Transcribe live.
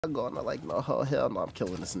I'm going to like, no, oh, hell no, I'm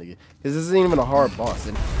killing this nigga. Because this isn't even a hard boss.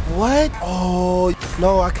 And what? Oh,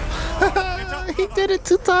 no, he did it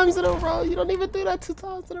 2 times in a row. You don't even do that 2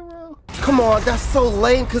 times in a row. Come on, that's so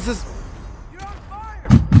lame because it's... You're on fire,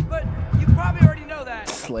 but you probably already know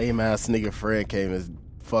that. Lame ass nigga Fred came and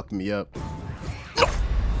fucked me up.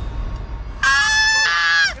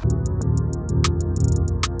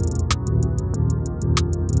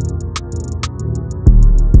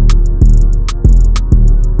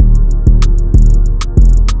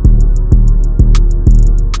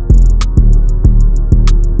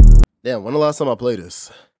 Damn, when the last time I played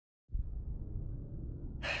this?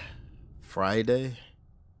 Friday?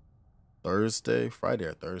 Thursday? Friday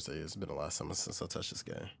or Thursday. It's been the last time since I touched this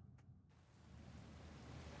game.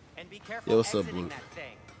 And be careful exiting that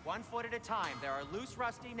thing. 1 foot at a time. There are loose,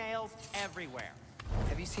 rusty nails everywhere.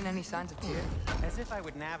 Have you seen any signs of Tyr? As if I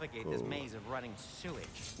would navigate this maze of running sewage.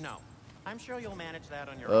 No. I'm sure you'll manage that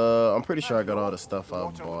on your own. I'm pretty sure I got all the stuff I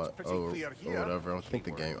bought or whatever. I think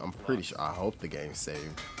the game, I'm pretty sure, I hope the game's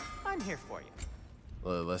saved. I'm here for you.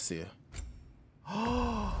 Let's see.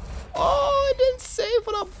 Oh, it didn't save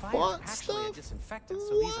what I bought Actually, a stuff. disinfectant,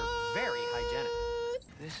 so these are very hygienic.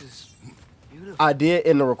 This is beautiful. I did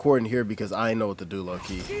end the recording here because I didn't know what to do, low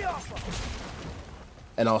key.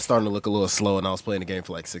 And I was starting to look a little slow, and I was playing the game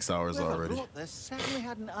for like 6 hours already. This certainly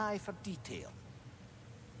had an eye for detail.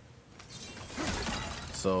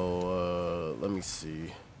 So let me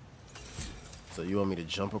see. So you want me to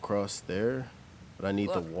jump across there? But I need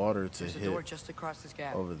the water to hit a door just across this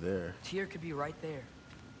gap. over there. Tyr could be right there.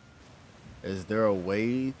 Is there a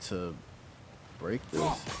way to break this?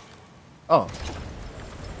 Oh.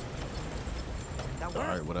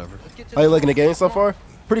 Alright, whatever. How you liking the game so far?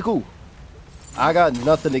 Pretty cool. I got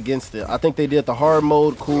nothing against it. I think they did the hard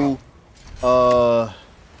mode cool.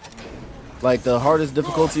 Like the hardest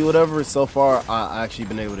difficulty, whatever. So far, I actually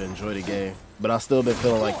been able to enjoy the game. But I still been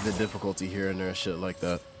feeling like the difficulty here and there and shit like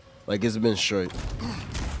that. Like it's been straight.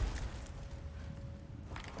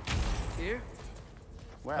 Tyr?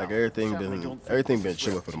 Like everything been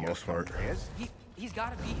chilling for the most part. He's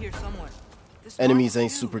got to be here somewhere. Enemies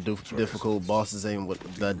ain't super difficult. Bosses ain't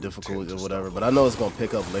that difficult or whatever. But I know it's gonna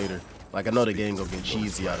pick up later. Like I know the game gonna get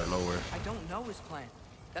cheesy out of nowhere. I don't know his plan.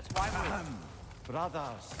 That's why we're...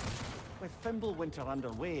 Brothers, with Fimbulwinter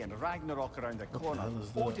underway and Ragnarok around the corner,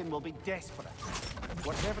 Odin will be desperate.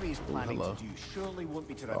 Whatever he's planning to do surely won't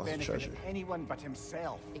be to the benefit of anyone but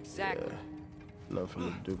himself. Exactly. Yeah.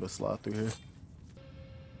 Nothing to do but slide through here.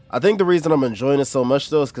 I think the reason I'm enjoying it so much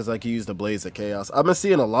though is because I can use the Blades of Chaos. I've been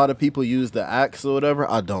seeing a lot of people use the axe or whatever.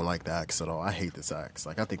 I don't like the axe at all. I hate this axe.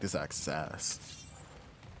 Like I think this axe is ass.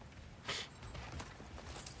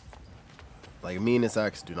 Like me and this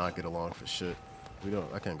axe do not get along for shit.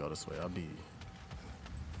 I can't go this way. I'll be...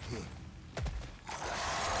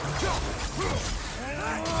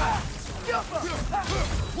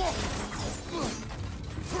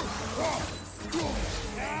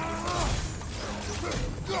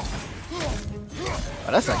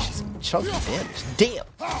 Oh, that's actually some chunky damage. Damn!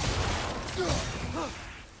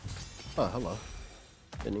 Oh, hello.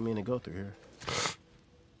 Didn't even mean to go through here.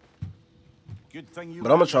 Good thing you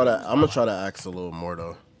But I'm gonna try to axe a little more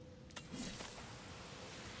though.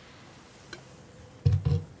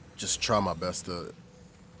 Just try my best to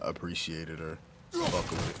appreciate it or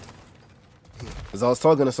fuck with it. Cause I was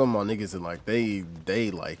talking to some of my niggas and like they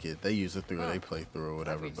like it. They use it through they play through or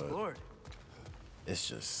whatever, but it's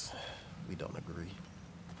just we don't agree.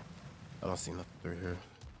 I don't see nothing through here.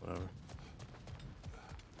 Whatever.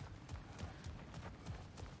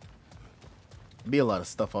 Be a lot of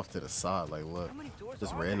stuff off to the side, like look.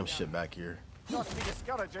 Just random shit back here. Not to be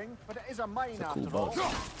discouraging, but it is a mine It's a cool after all.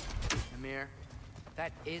 boss. Amir,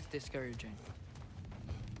 that is discouraging.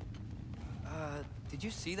 Did you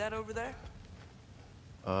see that over there?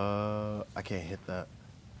 I can't hit that.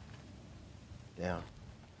 Damn.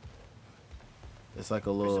 It's like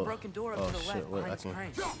a little. There's a broken door up to the left behind this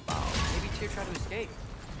crane. Maybe Tyr tried to escape.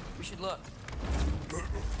 We should look.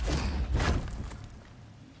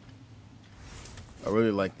 I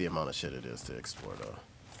really like the amount of shit it is to explore though.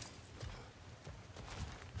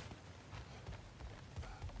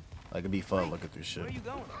 Like it'd be fun looking through shit. Where are you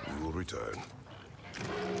going? We will return.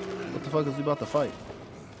 What the fuck is we about to fight?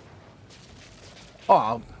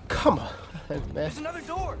 Oh, come on, man. There's another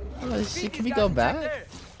door. Oh, shit, can we go back?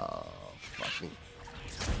 Oh, fuck me.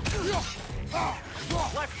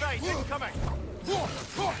 Left side, incoming!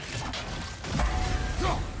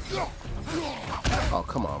 Oh,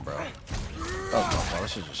 come on, bro. Oh, my fault. I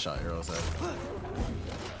should just shot arrows at him.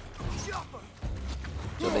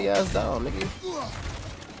 Your big ass down, nigga.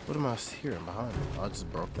 What am I hearing behind me? I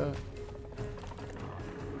just broke that.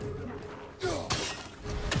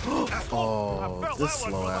 This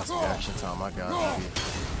slow ass reaction time I got. Maybe.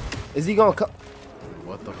 Is he gonna come?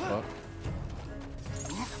 What the fuck?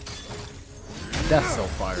 That's so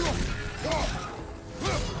fire, dude.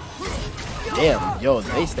 Damn, yo,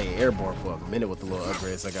 they stay airborne for a minute with the little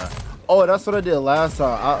upgrades I got. Oh, that's what I did last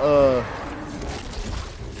time.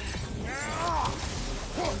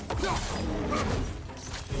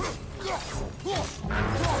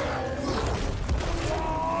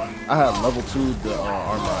 I had level 2 the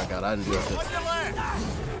armor I got. I didn't do this.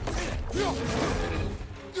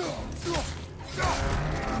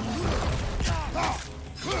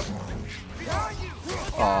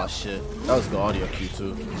 Oh shit, that was the audio cue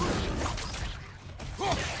too.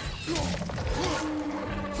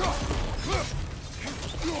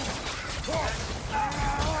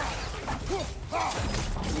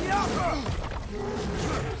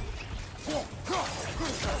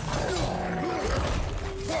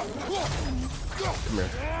 Come here.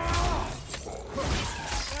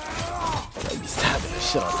 I be stabbing the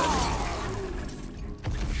shit out of that nigga.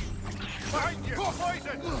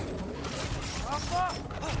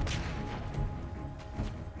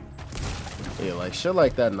 Yeah, like shit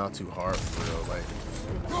like that, not too hard for real. Like,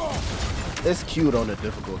 it's cute on the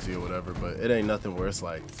difficulty or whatever, but it ain't nothing where it's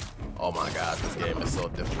like, oh my god, this game is so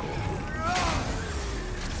difficult.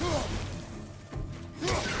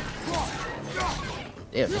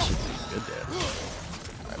 Damn, this shit is good damage.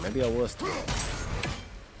 Alright, maybe I was too.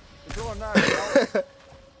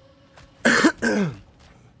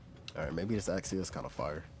 Alright, maybe this axe is kind of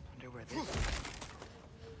fire.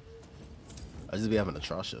 I just be having to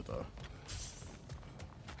try shit though.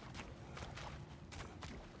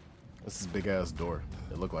 This is a big ass door.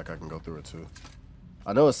 It looked like I can go through it too.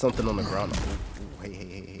 I know it's something on the ground. Ooh,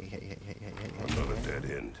 hey. Another dead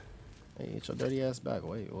end. Hey, get your dirty ass back.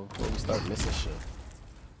 Wait, before we start missing shit.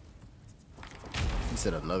 He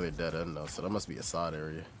said another dead end though, so that must be a side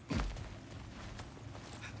area.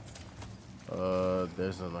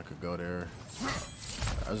 There's nothing I could go there.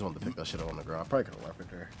 I just wanted to pick that shit up on the ground. I probably could have left it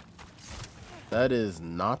there. That is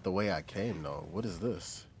not the way I came though. What is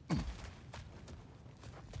this?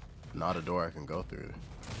 Not a door I can go through.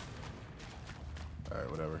 Alright,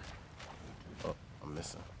 whatever. Oh, I'm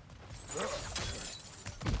missing.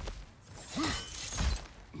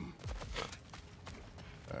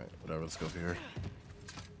 Alright, whatever, let's go through here.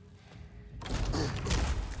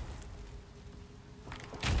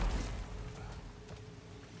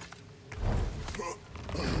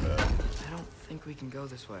 I don't think we can go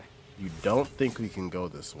this way. You don't think we can go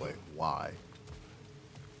this way? Why?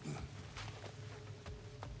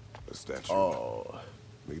 A statue. Oh.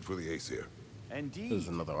 Made for the Aesir. Indeed. This is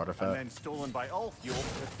another artifact. And then stolen by Ulfjord,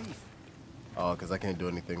 the thief. Oh, because I can't do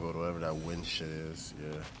anything with whatever that wind shit is.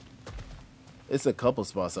 Yeah. It's a couple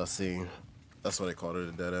spots I've seen. That's what they called it,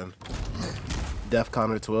 a dead end. Def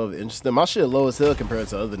Connor 12. Interesting. My shit low as hell compared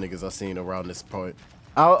to other niggas I've seen around this point.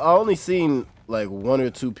 I only seen like one or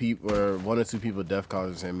two people Def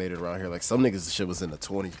Connors and made it around here. Like some niggas shit was in the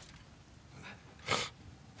 20.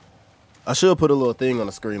 I should put a little thing on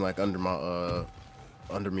the screen like under my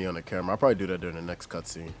under me on the camera. I'll probably do that during the next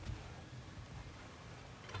cutscene.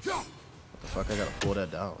 What the fuck? I gotta pull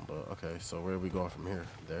that down, but okay, so where are we going from here?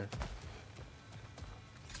 There?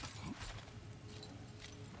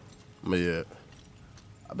 But yeah,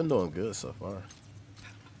 I've been doing good so far.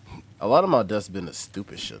 A lot of my deaths been the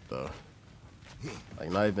stupid shit though.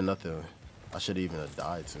 Like not even nothing I should even have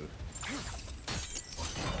died to.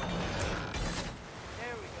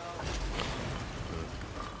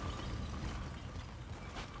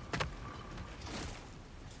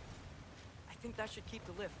 That should keep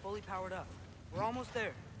the lift fully powered up. We're almost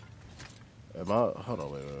there. Am I? Hold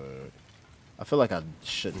on, wait. I feel like I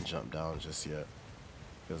shouldn't jump down just yet.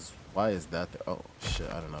 Because why is that there? Oh, shit,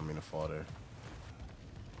 I did not mean to fall there.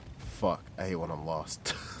 Fuck, I hate when I'm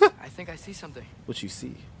lost. I think I see something. What you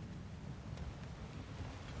see?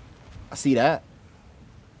 I see that.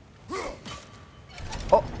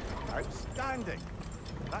 Oh! Outstanding.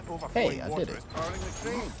 That Hey, I water did it. is powering the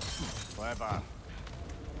crane. Clever.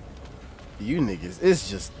 You niggas, it's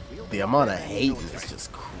just the amount of hating is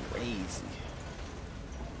just crazy.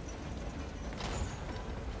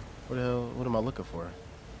 What the hell? What am I looking for?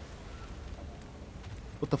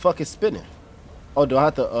 What the fuck is spinning? Oh, do I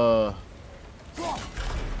have to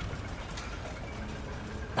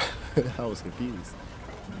I was confused.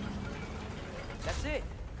 That's it.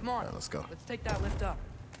 Come on. Alright, let's go. Let's take that lift up.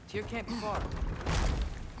 Tyr can't be far.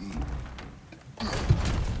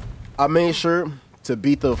 I made sure to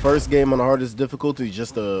beat the first game on the hardest difficulty,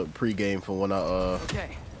 just a pre-game for when I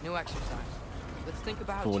Okay, new exercise. Let's think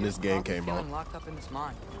about for when this game came out. Locked up in this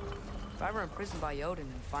mine. If I were imprisoned by Odin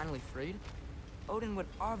and finally freed, Odin would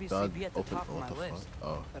obviously be at the top of my list.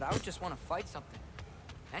 Oh. But I would just want to fight something.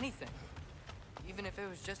 Anything. Even if it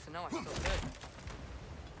was just to know I still could.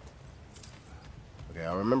 Okay,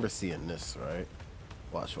 I remember seeing this, right?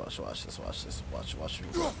 Watch this, watch me.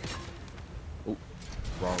 Oop,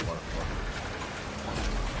 wrong one.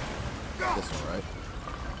 This one, right?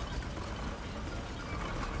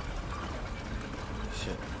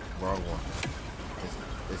 Shit, wrong one.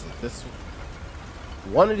 Is it this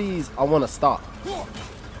one? One of these, I want to stop.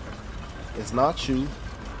 It's not you.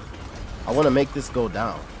 I want to make this go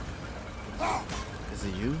down. Is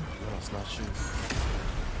it you? No, it's not you.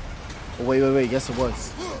 Oh, wait. Yes, it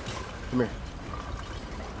was. Come here.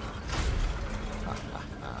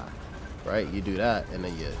 Right, you do that, and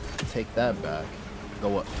then you take that back.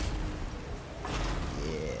 Go up.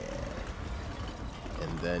 Yeah.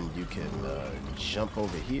 And then you can jump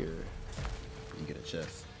over here. You get a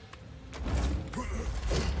chest.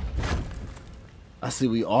 I see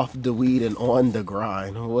we off the weed and on the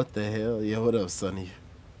grind. What the hell? Yeah, what up, Sonny?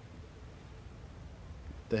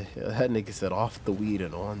 The hell? That nigga said off the weed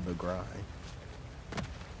and on the grind.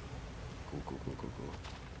 Cool.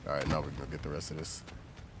 Alright, now we're gonna get the rest of this.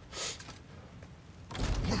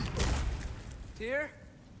 Tyr?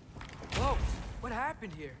 Whoa, what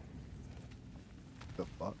happened here? The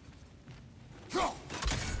fuck?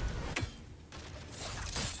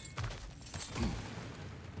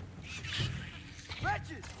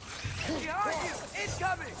 Wretches! Behind you!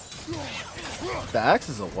 Incoming! The axe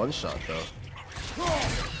is a one-shot, though.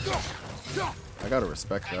 I gotta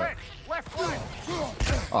respect that.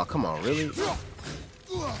 Oh, come on, really?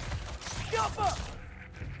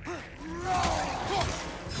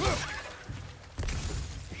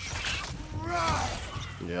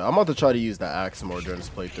 Yeah, I'm about to try to use the axe more during this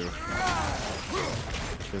playthrough.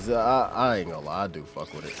 Cause I ain't gonna lie, I do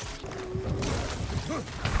fuck with it.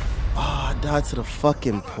 Oh, I died to the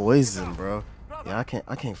fucking poison, bro. Yeah,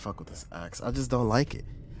 I can't fuck with this axe. I just don't like it.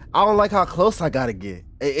 I don't like how close I gotta get.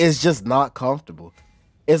 It's just not comfortable.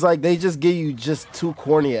 It's like they just give you just too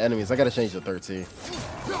corny enemies. I gotta change to 13.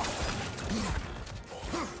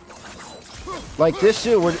 Like this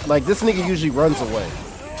shit, like this nigga usually runs away.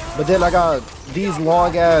 But then I got these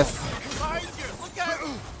long ass.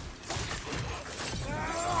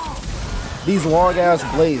 These long ass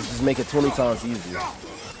blades just make it 20 times easier.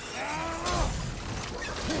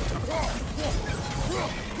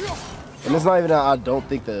 And it's not even that I don't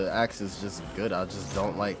think the axe is just good, I just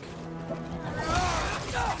don't like.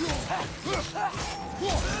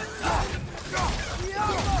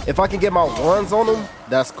 If I can get my ones on them,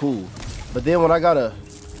 that's cool. But then when I gotta.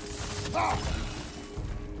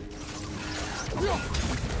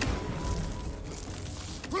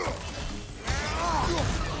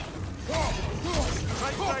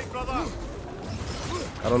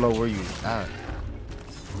 I don't know where you at.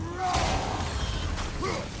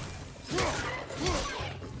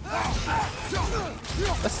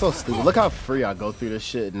 That's so stupid. Look how free I go through this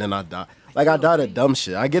shit and then I die. Like I died of dumb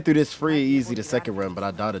shit. I get through this free easy the second run, but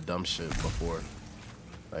I died of dumb shit before.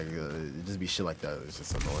 Like it just be shit like that. It's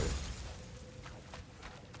just annoying.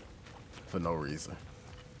 For no reason.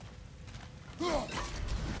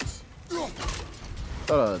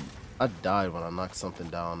 Thought I died when I knocked something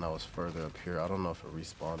down that was further up here. I don't know if it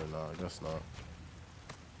respawned or not. I guess not.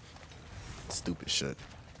 Stupid shit.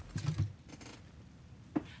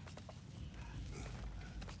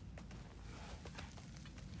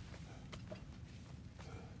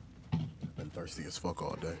 Been thirsty as fuck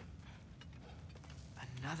all day.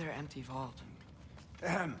 Another empty vault.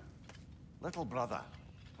 Little brother,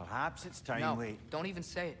 perhaps it's time No, we... don't even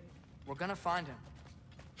say it. We're gonna find him.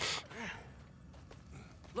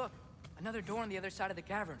 Look, another door on the other side of the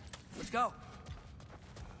cavern. Let's go.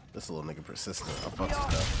 This little nigga persistent. I fucks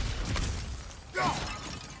with that.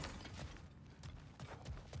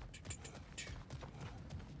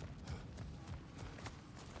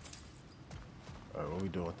 Alright, what we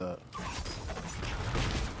doing with that?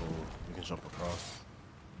 Oh, we can jump across.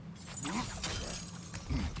 Do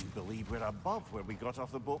you believe we're above where we got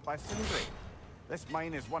off the boat by Sindri? This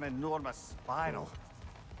mine is one enormous spiral.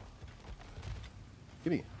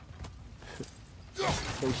 Give me.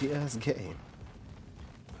 Crazy ass game.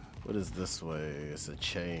 What is this way? It's a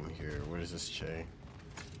chain here. What is this chain?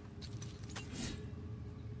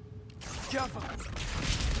 Jump!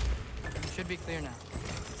 Should be clear now.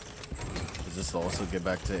 Does this also get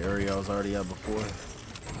back to the area I was already at before?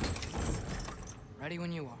 Ready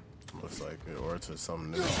when you are. Looks like it, or to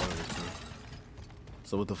something new.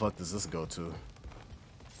 So what the fuck does this go to?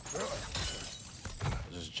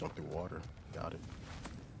 Just jump through water. Got it.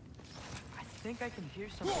 I think I can hear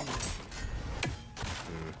something.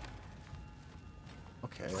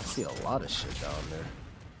 Okay, I see a lot of shit down there.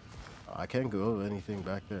 I can't go anything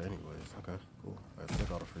back there anyways. Okay, cool. I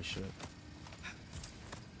took all the free shit.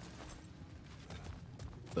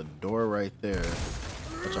 The door right there,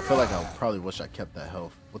 which I feel like I probably wish I kept that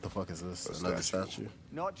health. What the fuck is this? Another statue?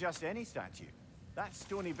 Not just any statue. That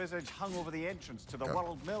stony visage hung over the entrance to the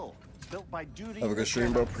World Mill, built by Dury. Have a good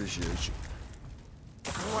stream, bro. Appreciate you.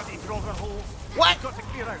 Bloody Draugr holes. What? Got to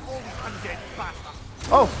clear out all these undead bastards.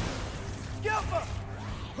 Oh!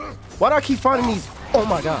 Why do I keep finding these? Oh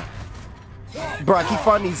my god. Bro, I keep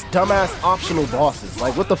finding these dumbass optional bosses.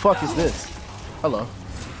 Like, what the fuck is this? Hello.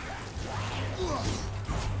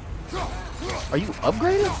 Are you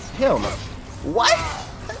upgraded? Hell no. What?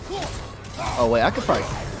 Oh wait, I could probably.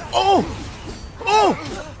 Oh! Oh!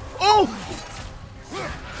 Oh!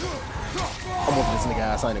 I'm whooping this nigga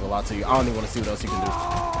ass. I ain't gonna lie to you. I don't even want to see what else you can do.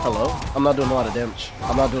 Hello? I'm not doing a lot of damage.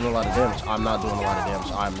 I'm not doing a lot of damage. I'm not doing a lot of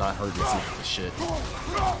damage. I'm not hurting this nigga for shit.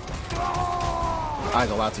 I ain't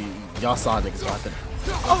gonna lie to you. Y'all saw niggas right there.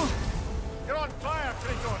 Oh! You're on fire,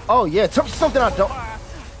 Kratos. Oh yeah, tell me something I don't.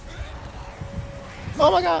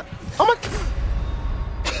 Oh my god. Oh my.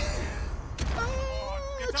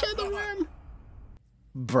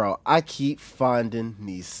 Bro, I keep finding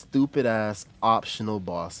these stupid ass optional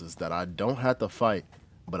bosses that I don't have to fight,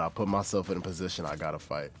 but I put myself in a position I gotta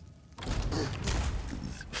fight.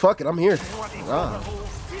 Fuck it, I'm here. Ah.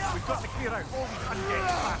 We've got to clear out all these undead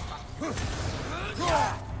bastards.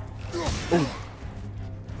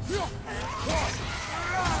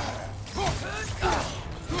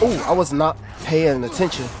 Ooh, I was not paying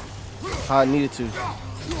attention how I needed to.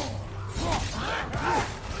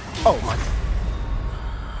 Oh my.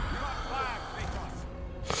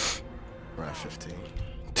 We're at 15.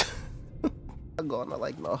 I'm going to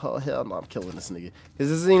like, no, hell no, I'm killing this nigga. Because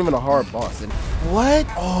this isn't even a hard boss. And what?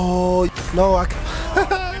 Oh, no,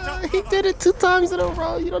 he did it 2 times in a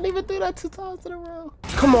row. You don't even do that 2 times in a row.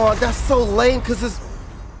 Come on, that's so lame because it's.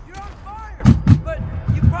 You're on fire! But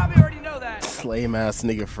you probably already know that. This lame ass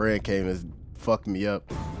nigga Fred came and fucked me up.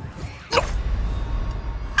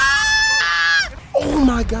 Oh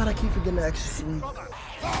my god, I keep forgetting to actually sleep.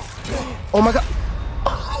 Oh my god.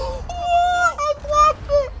 Oh, I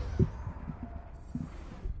blocked it.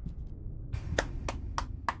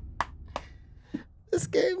 This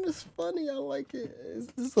game is funny. I like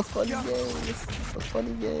it. This is a funny game. This is a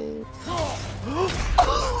funny game.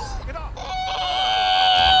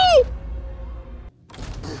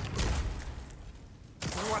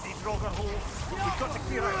 Bloody Draugr holes. We've got to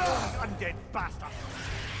clear out all these undead bastards.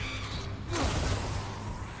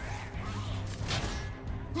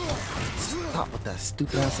 Stop with that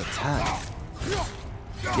stupid ass attack.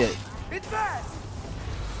 Yeah. It's bad!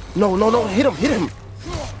 No, no, no. Hit him. Hit him.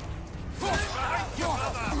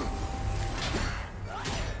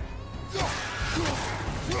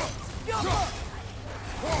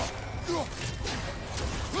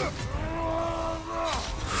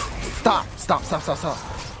 Stop. Stop. Stop. Stop. Stop.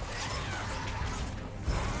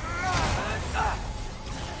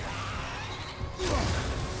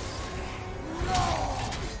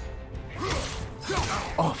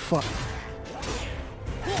 Oh, fuck.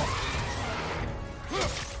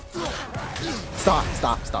 Stop,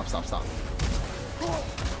 stop, stop, stop, stop.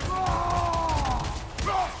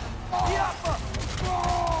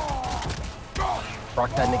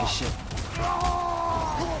 Rock that nigga shit.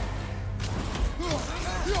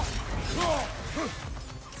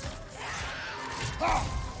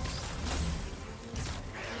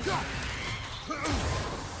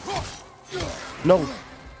 No.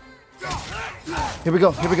 Here we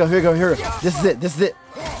go, here we go, here we go, here we go. This is it, this is it.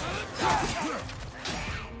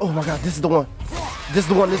 Oh my god, this is the one. This is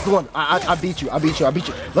the one, this is the one. I beat you, I beat you, I beat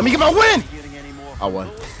you. Let me get my win! I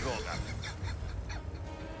won.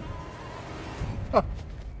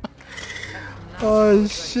 Oh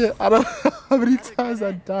shit, I don't know how many times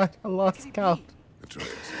I died. I lost count.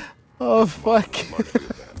 Oh fuck.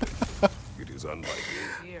 It is unlikely.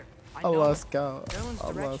 I lost count. Merlin's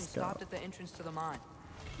I direction lost count. stopped at the entrance to the mine.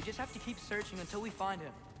 You just have to keep searching until we find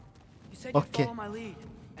him. You said you follow my lead,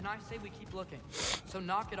 and I say we keep looking. So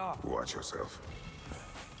knock it off. Watch yourself.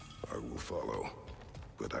 I will follow,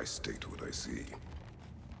 but I state what I see.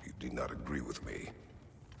 You do not agree with me,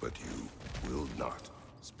 but you will not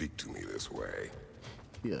speak to me this way.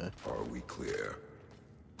 Yeah. Are we clear?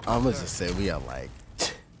 I'm gonna just say we are like,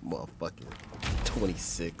 motherfucking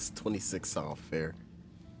 26. 26 sound fair.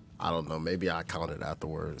 I don't know. Maybe I counted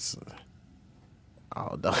afterwards. I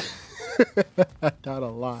don't know. Not a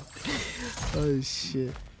lot. Oh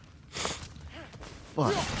shit.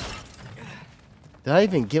 Fuck. Did I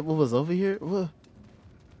even get what was over here?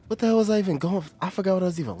 What the hell was I even going for? I forgot what I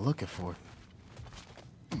was even looking for.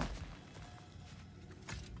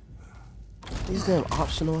 These damn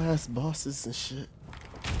optional ass bosses and shit.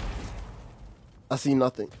 I see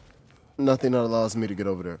nothing. Nothing that allows me to get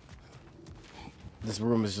over there. This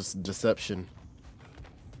room is just deception.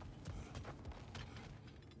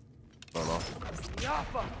 Oh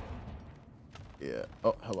no. Yeah.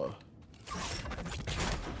 Oh, hello.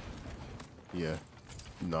 Yeah.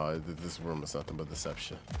 No, this room is nothing but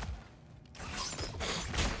deception.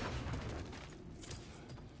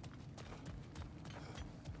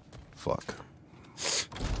 Fuck.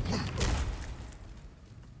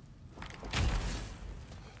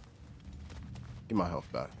 Get my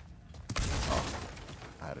health back. Oh,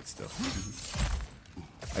 I had it still.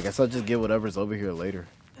 I guess I'll just get whatever's over here later.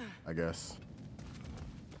 I guess.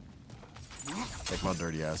 Take my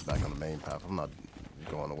dirty ass back on the main path. I'm not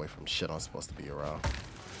going away from shit I'm supposed to be around.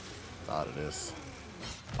 Out of this.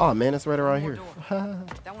 Oh man, it's right around here.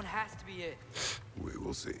 That one has to be it. We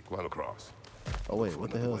will see. Climb across. Oh wait,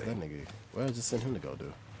 what the hell is that nigga? Where did I just send him to go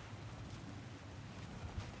do?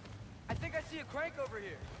 I think I see a crank over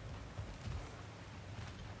here.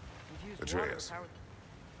 Atreus,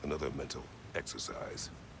 another mental exercise.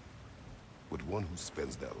 Would one who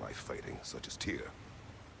spends their life fighting, such as Tyr,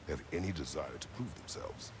 have any desire to prove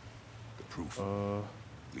themselves? The proof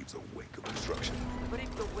leaves a wake of destruction. But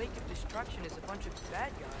if the wake of destruction is a bunch of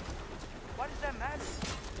bad guys, why does that matter?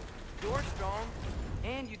 You're strong,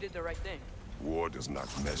 and you did the right thing. War does not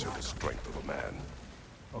measure the strength of a man.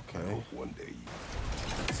 Okay. I hope one day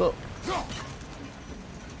you... So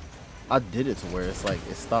I did it to where it's like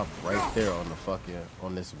it stopped right there on the fucking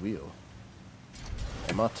on this wheel.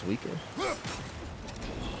 Am I tweaking?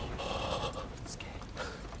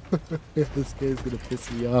 This game's gonna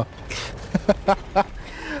piss me off.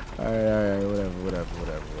 Alright, whatever.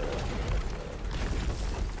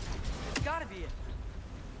 It's gotta be it.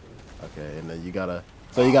 Okay, and then you gotta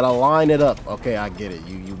line it up. Okay, I get it.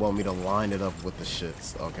 You want me to line it up with the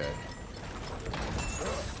shits. Okay.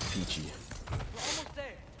 Peachy. We're almost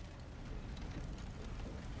there.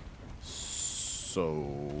 So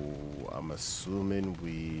I'm assuming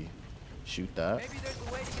we shoot that. Maybe there's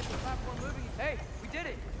a way to get the platform moving. Hey, we did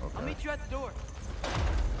it. Okay. I'll meet you at the door.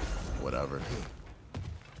 Whatever.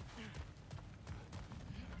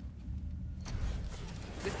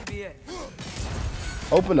 This could be it.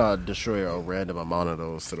 Hoping I destroy a random amount of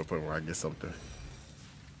those to the point where I get something.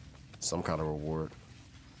 Some kind of reward.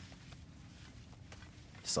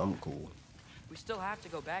 Something cool. We still have to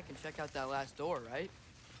go back and check out that last door, right?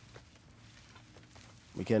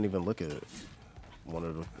 We can't even look at it. One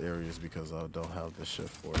of the areas because I don't have this shit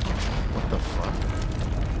for it. What the fuck?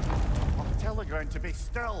 I'll tell the ground to be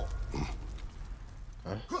still.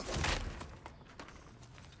 Huh?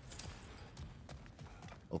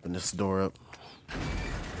 Open this door up.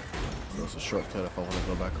 There's a shortcut if I want to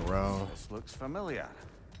go back around. This looks familiar.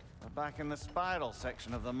 We're back in the spiral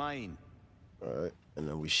section of the mine. Alright, and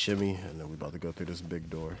then we shimmy, and then we about to go through this big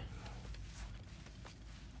door.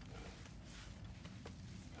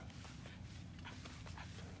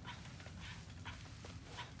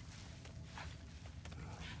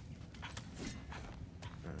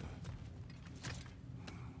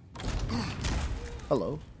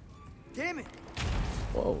 Hello. Damn it!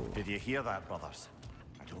 Whoa. Did you hear that, brothers?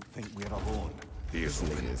 I don't think we're alone. He is This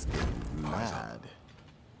open. nigga is getting mad.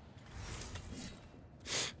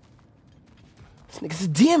 This nigga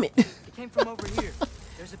said, damn it! It came from over here.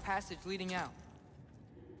 There's a passage leading out.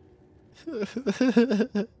 Little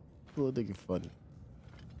nigga funny.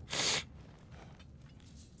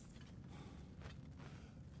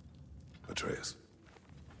 Atreus,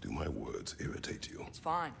 do my words irritate you? It's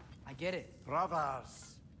fine. I get it.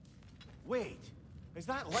 Brothers. Wait. Is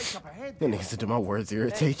that light up ahead That there? nigga said, do my words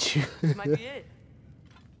irritate you? This might be it.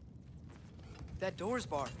 That door's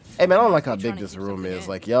barred. Hey man, I don't like how They're big trying to this keep room something is. in.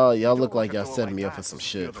 Like y'all look Don't like look y'all at the setting door me like up for that some to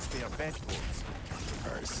shit. secure the spare bedposts.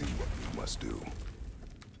 I see what we must do.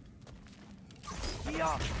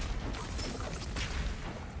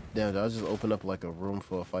 Damn, did I just open up like a room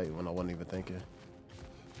for a fight when I wasn't even thinking?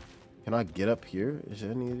 Can I get up here? Is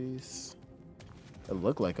there any of these? It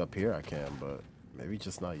look like up here I can, but maybe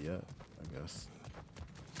just not yet, I guess.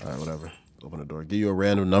 Alright, whatever. Open the door. Give you a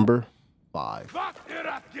random number. 5. What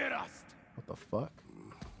the fuck?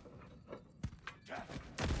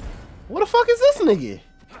 What the fuck is this nigga?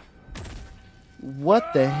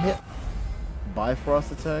 What the hell?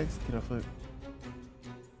 Bifrost attacks? Can I flip?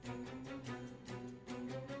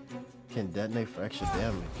 Can detonate for extra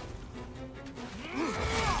damage.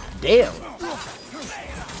 Damn!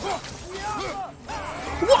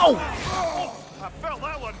 Whoa! I felt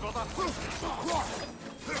that one, brother.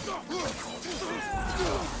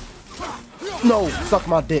 No, suck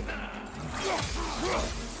my dick.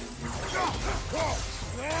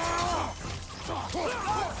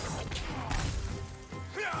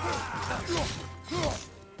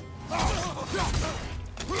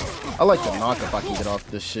 I like to knock if I can get off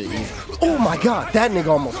this shit easy. Oh my god, that nigga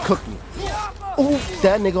almost cooked me. Oh,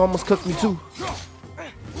 that nigga almost cooked me too.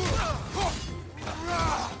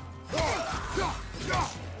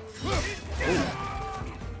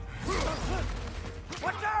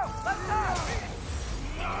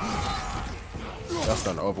 That's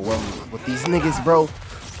starting to overwhelm me with these niggas, bro.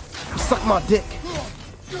 Suck my dick.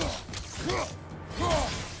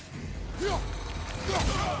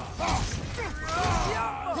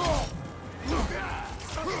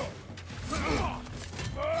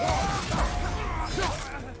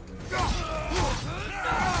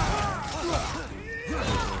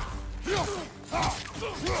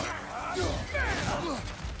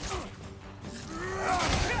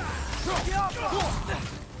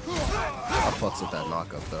 I fucks with that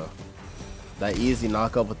knockup though. That easy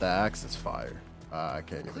knockup with the axe is fire. I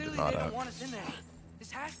can't even deny that.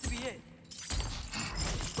 This has to be it.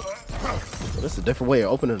 Well, this is a different way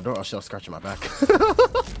of opening the door. I'll start scratching my back.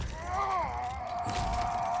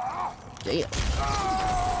 Damn.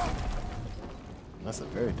 That's a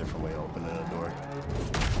very different way of opening a door.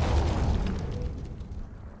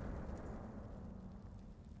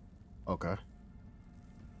 Okay.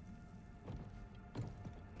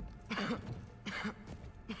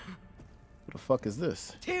 What the fuck is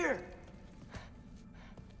this? Here.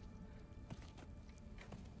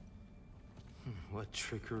 What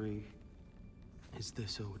trickery is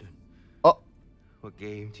this, Odin? Oh. What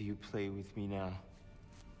game do you play with me now?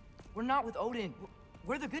 We're not with Odin.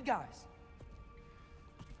 We're the good guys.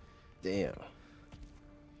 Damn.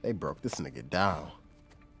 They broke this nigga down.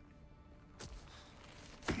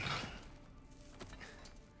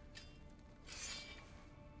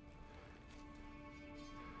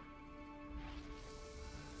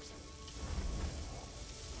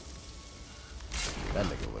 That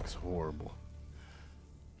nigga looks horrible.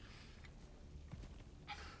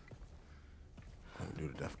 I'm gonna do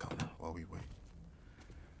the death counter while we wait.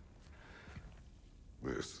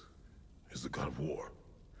 This is the god of war.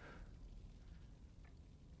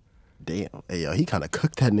 Damn. Hey, yo, he kind of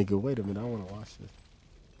cooked that nigga. Wait a minute, I want to watch this.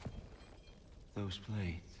 Those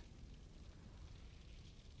blades.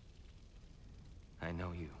 I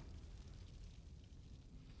know you.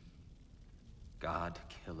 God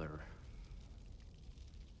killer.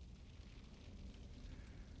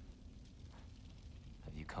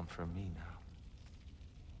 Have you come for me now?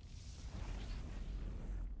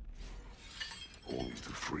 Only to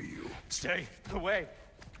free you. Stay away.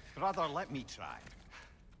 Brother, let me try.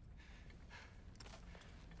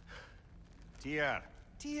 Dear.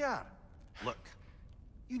 Look,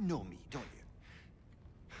 you know me, don't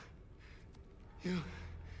you?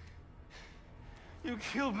 You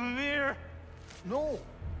killed Mimir! No.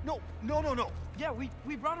 Yeah, we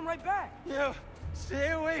brought him right back. You stay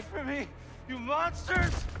away from me, you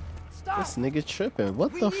monsters! Stop. This nigga tripping.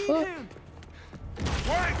 What the fuck? Him.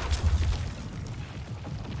 Wait!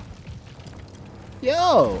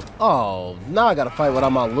 Yo! Oh, now I gotta fight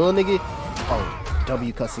without my little nigga. Oh,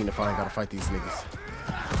 W cutscene if I ain't gotta fight these niggas.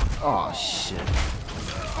 Oh shit.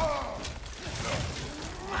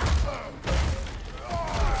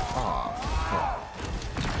 Oh fuck.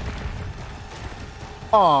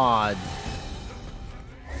 Oh.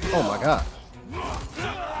 Oh my god.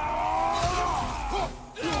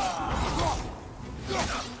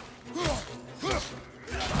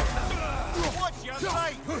 Watch your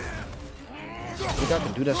sight. I think I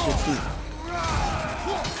can do that shit too.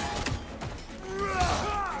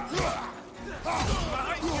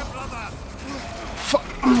 Fuck.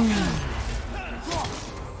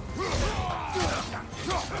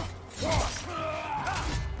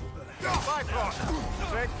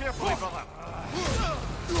 Tread carefully, brother.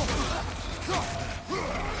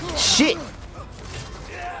 Shit.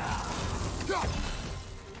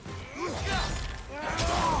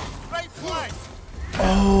 Right flank.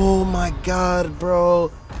 Oh my god,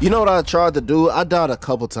 bro. You know what I tried to do? I died a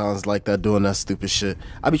couple times like that doing that stupid shit.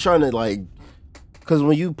 I be trying to like, cause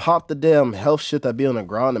when you pop the damn health shit that be on the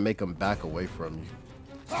ground and make them back away from you.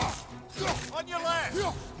 On your left.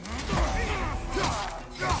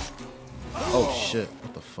 Oh shit,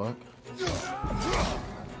 what the fuck?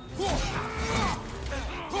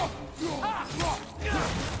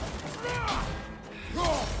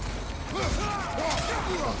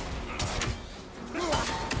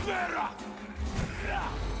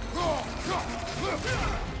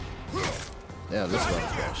 Yeah, this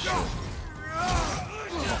one's got shit.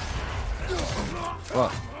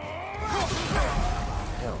 Fuck.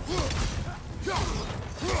 Hell.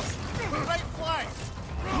 Right flank.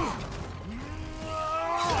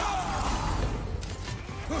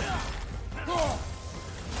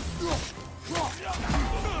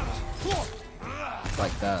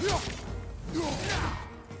 Like that.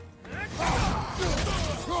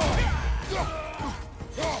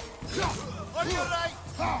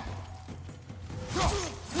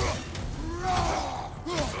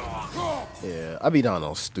 Yeah, I be down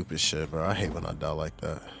on stupid shit, bro. I hate when I die like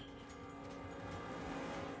that.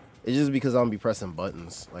 It's just because I don't be pressing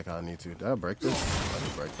buttons like I need to. Did I break this? I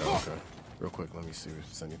didn't break that. Okay. Real quick, let me see if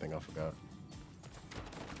there's anything I forgot.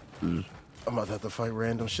 I'm about to have to fight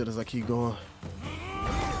random shit as I keep going.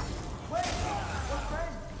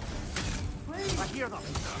 I hear them.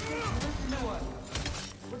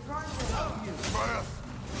 We're trying to help you.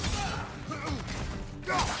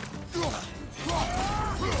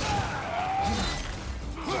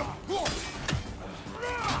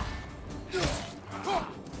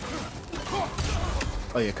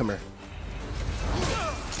 Oh yeah, come here.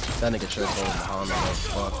 That nigga tried going behind me.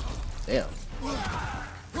 Fuck. Damn.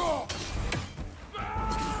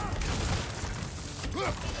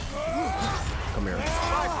 Come here.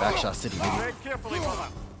 Backshot City, baby. Tread carefully, brother.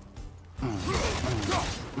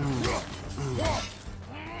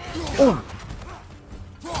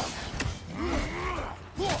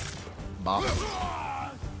 Bop.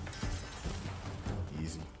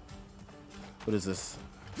 Easy. What is this?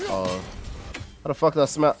 How the fuck did I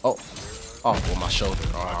smell? Oh, well, my shoulder.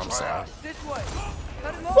 Oh, I'm sorry.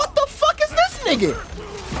 What the fuck is this nigga?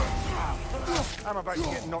 I'm about to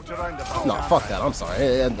get knocked around the ball. No, fuck that. I'm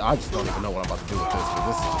sorry. I just don't even know what I'm about to do with this. But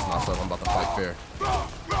this is just not something I'm about to fight fair.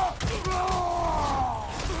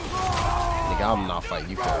 Nigga, I'm not fighting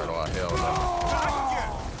you fair at all. Hell no.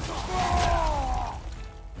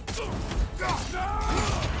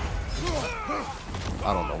 I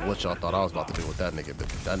don't know what y'all thought I was about to do with that nigga, but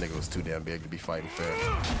that nigga was too damn big to be fighting fair.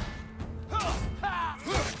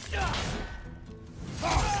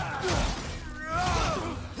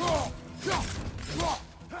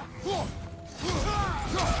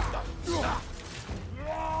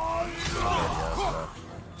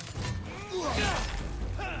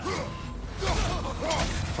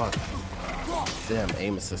 Fuck. Damn,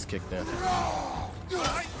 aim assist kicked in.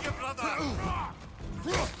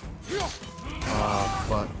 Oh,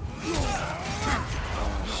 fuck.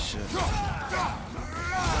 Oh, shit.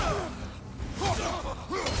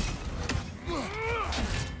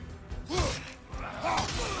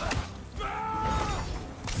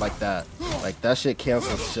 Like that. Like, that shit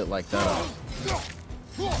cancels shit like that out.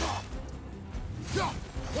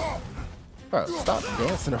 Bro, stop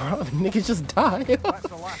dancing around. Nigga just died. That's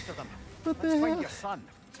the last of them. What the Let's find hell? your son.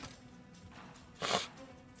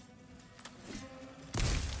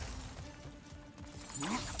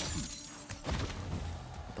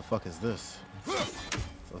 What the fuck is this?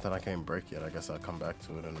 Something I can't break yet. I guess I'll come back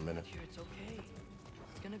to it in a minute. Here, it's okay.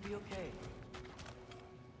 It's gonna be okay.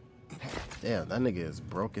 Damn, that nigga is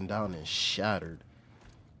broken down and shattered.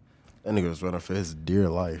 That nigga was running for his dear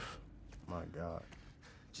life. My God.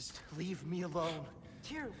 Just leave me alone.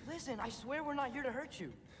 Tyr, listen, I swear we're not here to hurt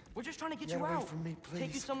you. We're just trying to get Get you away out. from me, Take you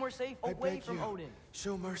please. somewhere safe, I away beg from you. Odin.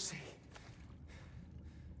 Show mercy.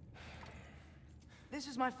 This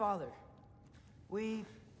is my father. We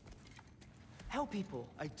help people.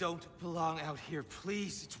 I don't belong out here,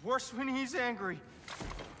 please. It's worse when he's angry.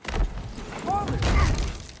 Father!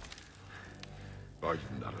 Are you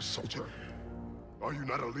not a soldier? Are you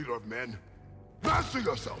not a leader of men? Master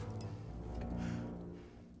yourself!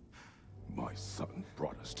 My son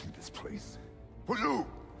brought us to this place. For you!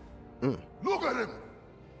 Look at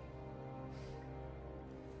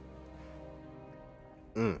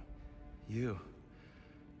him! You?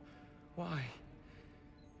 Why?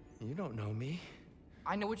 You don't know me.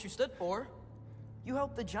 I know what you stood for. You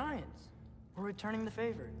helped the Giants. We're returning the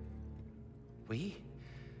favor. We?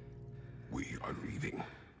 We are leaving.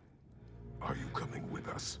 Are you coming with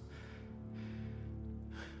us?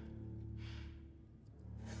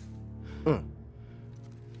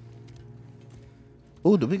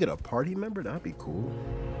 Ooh, did we get a party member? That'd be cool.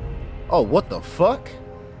 Oh, what the fuck?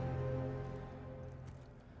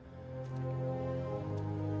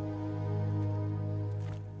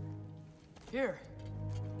 Here.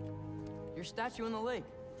 Your statue in the lake.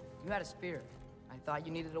 You had a spear. I thought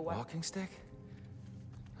you needed a weapon. Walking stick?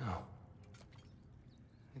 No.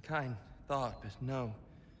 A kind thought, but no.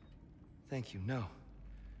 Thank you, no.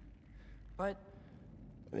 But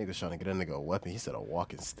That nigga's trying to get a nigga a weapon. He said a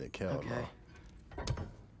walking stick. Hell okay. no.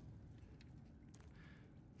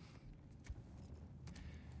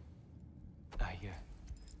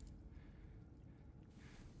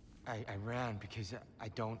 I ran because I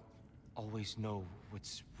don't always know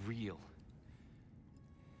what's real.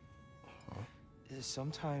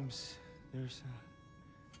 Sometimes there's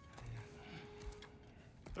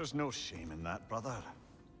There's no shame in that, brother.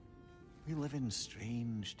 We live in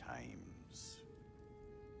strange times.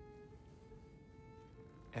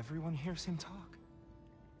 Everyone hears him talk.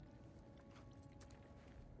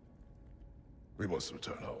 We must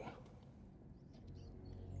return home.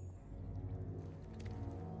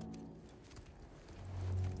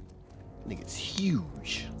 Nigga's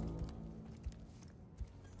huge.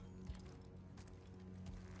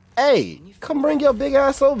 Hey, come bring your big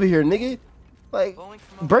ass over here, nigga. Like,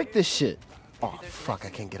 break this shit. Oh, fuck, I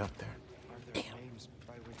can't get up there. Are there names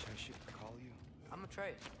by which I should call you? I'm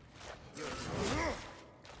Atreus.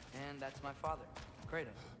 And that's my father, Kratos.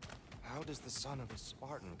 How does the son of a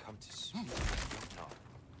Spartan come to speak? No.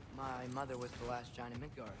 My mother was the last giant in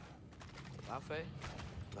Midgard. Laufey?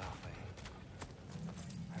 Laufey.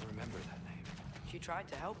 I remember that name. She tried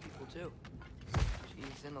to help people too.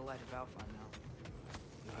 She's in the light of Alpha now.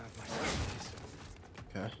 You have my sympathies.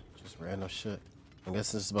 Okay, just random shit. I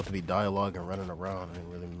guess this is about to be dialogue and running around. Ain't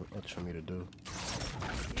really much for me to do.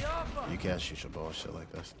 You can't shoot your ball and shit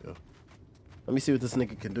like that still. Let me see what this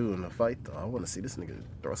nigga can do in a fight though. I want to see this nigga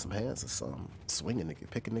throw some hands or something. Swing a nigga,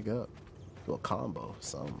 pick a nigga up. Do a combo,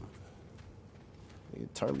 something.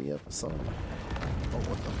 Nigga turn me up or something. Oh,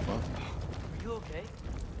 what the fuck? Are you okay?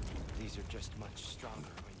 These are just much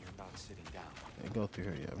stronger when you're not sitting down. Hey, go through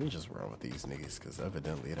here. Yeah, we just run with these niggas because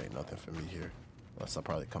evidently it ain't nothing for me here. Unless I'll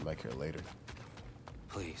probably come back here later.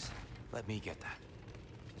 Please, let me get that.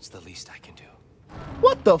 It's the least I can do.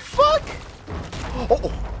 What the fuck?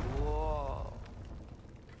 Oh, Whoa.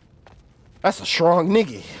 that's a strong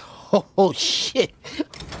nigga. Oh shit.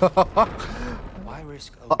 Why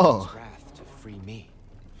risk Odin's wrath to free me?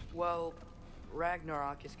 Well,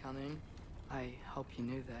 Ragnarok is coming. I hope you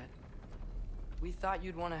knew that. We thought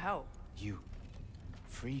you'd want to help. You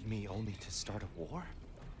freed me only to start a war?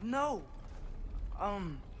 No.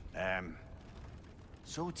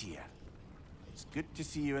 So, Tyr, it's good to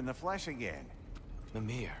see you in the flesh again.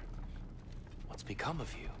 Mimir, what's become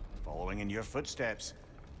of you? Following in your footsteps.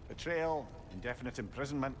 Betrayal, indefinite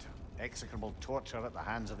imprisonment, execrable torture at the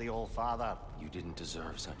hands of the Old Father. You didn't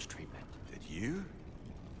deserve such treatment. Did you?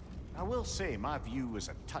 I will say, my view was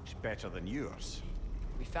a touch better than yours.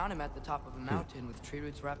 We found him at the top of a mountain with tree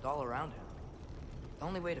roots wrapped all around him. The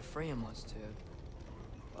only way to free him was to...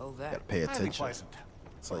 well, that. Gotta pay Highly attention. pleasant.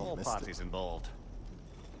 So you All missed parties involved.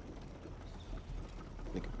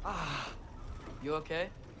 You okay?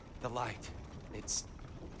 The light. It's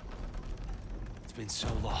been so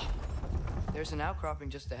long. There's an outcropping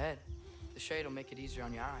just ahead. The shade will make it easier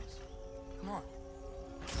on your eyes. Come on.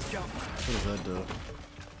 Jump. What does that do?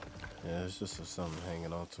 Yeah, it's just something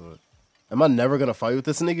hanging on to it. Am I never gonna fight with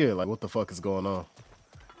this nigga? Like, what the fuck is going on?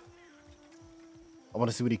 I want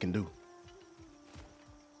to see what he can do.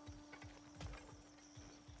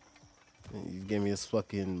 You gave me this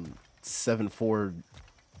fucking 7-4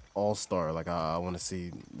 all-star. Like, I want to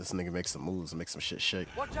see this nigga make some moves and make some shit shake.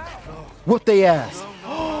 Watch out. Whoop they ass.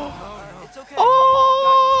 It's okay.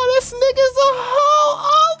 Oh, this nigga's a hoe.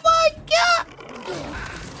 Oh my god.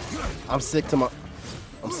 I'm sick to my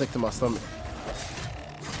stomach.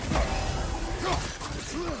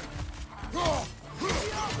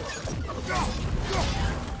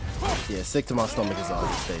 Yeah, sick to my stomach is all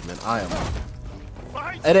this statement. I am.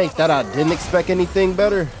 It ain't that I didn't expect anything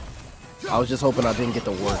better. I was just hoping I didn't get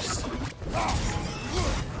the worst.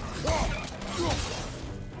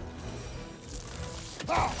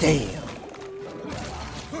 Damn.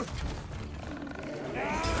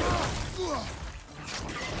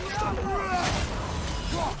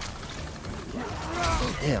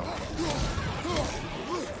 Damn.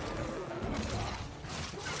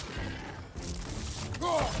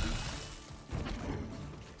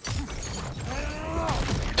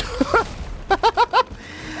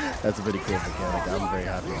 That's a pretty cool mechanic. I'm very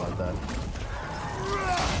happy about that.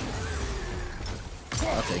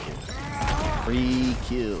 I'll take it. 3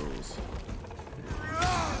 kills.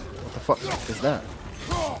 What the fuck is that?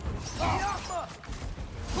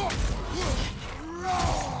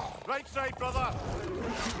 Right side, brother.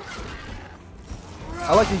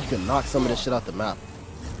 I like that you can knock some of this shit out the map.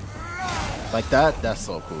 Like that? That's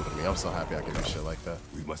so cool to me. I'm so happy I can do shit like that.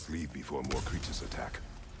 We must leave before more creatures attack.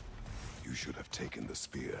 You should have taken the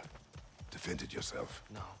spear. Defended yourself.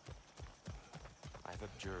 No. I've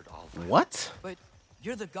abjured all violence. What? But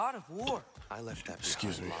you're the god of war. I left that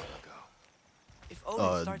Excuse behind me. long ago. If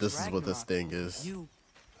Odin starts This is what this Ragnarok, thing is. You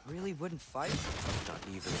really wouldn't fight? Not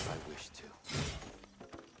even if I wished to.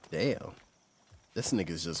 Damn. This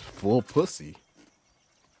nigga's just full pussy.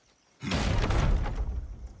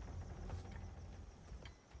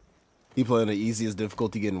 He playing the easiest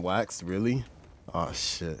difficulty getting waxed? Really? Oh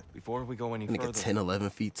shit. Before we go any Nigga further, 10, 11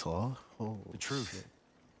 feet tall. Oh, the truth. shit.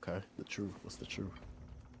 Okay, the truth. What's the truth?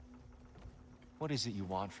 What is it you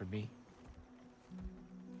want from me?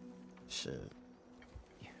 Shit.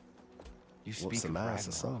 You Whoops speak some of ass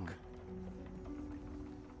or something. Ragnarok.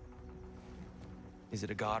 Is it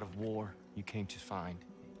a god of war you came to find?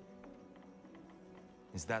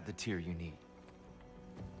 Is that the tear you need?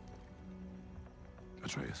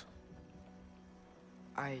 Atreus.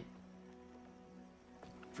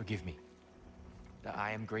 Forgive me.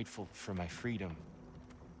 I am grateful for my freedom.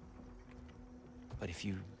 But if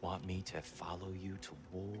you want me to follow you to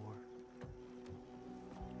war,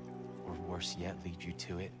 or worse yet, lead you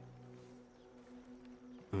to it,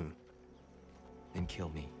 then kill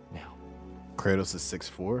me now. Kratos is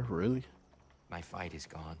 6'4", really? My fight is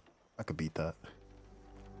gone. I could beat that.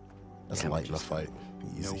 That's Yeah, light in a just fight.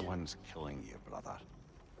 Easy. No one's killing you, brother.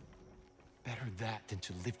 Better that than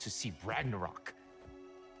to live to see Ragnarok.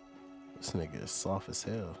 This nigga is soft as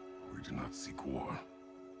hell. We do not seek war.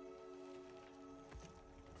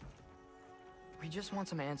 We just want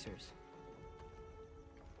some answers.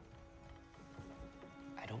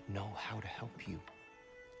 I don't know how to help you.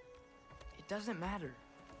 It doesn't matter.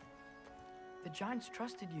 The Giants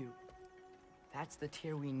trusted you. That's the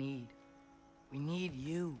tear we need. We need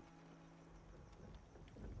you.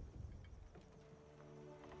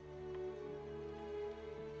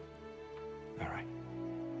 All right.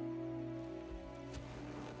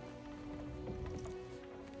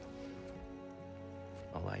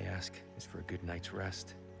 All I ask is for a good night's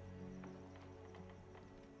rest.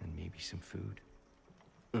 And maybe some food.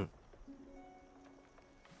 I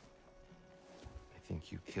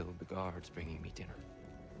think you killed the guards bringing me dinner.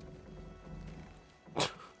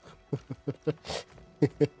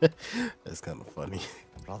 That's kind of funny.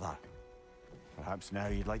 Brother, perhaps now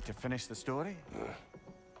you'd like to finish the story?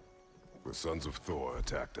 The sons of Thor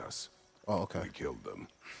attacked us. Oh, okay. We killed them.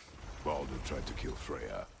 Baldur tried to kill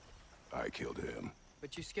Freya. I killed him.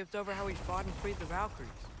 But you skipped over how we fought and freed the Valkyries.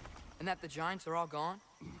 And that the Giants are all gone.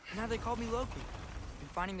 And how they called me Loki. And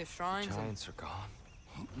finding the shrines Giants are gone.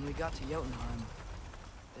 and when we got to Jotunheim,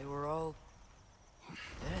 they were all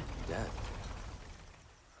dead. Dead.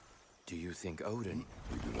 Do you think Odin?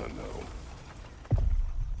 We do not know.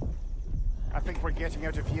 I think we're getting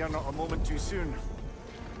out of here not a moment too soon.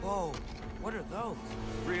 Whoa, what are those?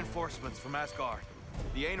 Reinforcements from Asgard.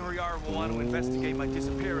 The Einherjar will want to investigate my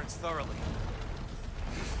disappearance thoroughly.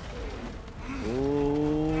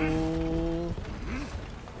 Ooh.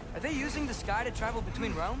 Are they using the sky to travel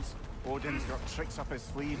between realms? Odin's got tricks up his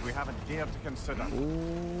sleeve we haven't dared to consider.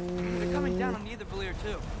 They're coming down on either Valir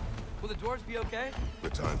too. Will the dwarves be okay? The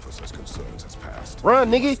time for such concerns has passed. Run,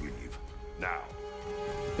 We nigga. must leave. Now.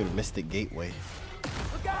 Through the Mystic Gateway.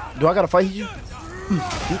 Look out! Do I gotta fight you?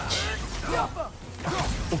 Bitch.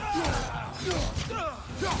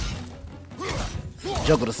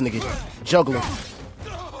 Juggle this nigga. Juggle him.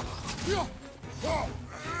 This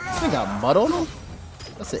nigga got mud on him?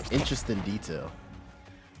 That's an interesting detail.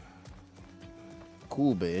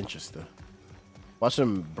 Cool, but interesting. Watch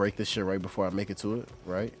him break this shit right before I make it to it,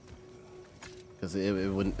 right? Because it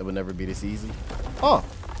would never be this easy. Oh!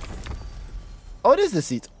 Oh, it is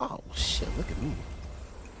this easy. Oh, shit, look at me.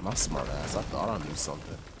 My smart ass. I thought I knew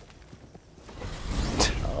something.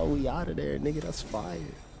 Oh, we out of there, nigga. That's fire.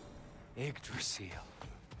 Yggdrasil.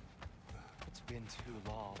 It's been too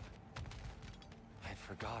long. I'd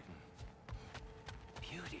forgotten.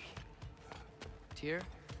 Beauty. Tyr,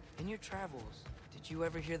 in your travels, did you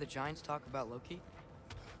ever hear the Giants talk about Loki?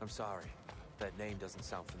 I'm sorry. That name doesn't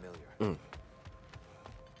sound familiar.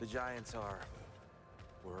 The Giants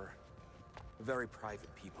were very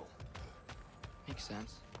private people. Makes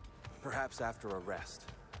sense. Perhaps after a rest.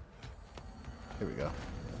 Here we go.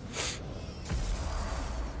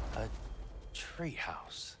 A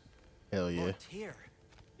treehouse. Hell yeah. Tyr,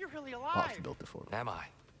 you're really Pops alive. built it for me. Am I?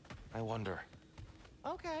 I wonder.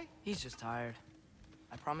 Okay. He's just tired.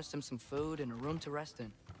 I promised him some food and a room to rest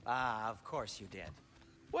in. Ah, of course you did.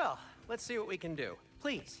 Well, let's see what we can do.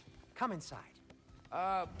 Please, come inside.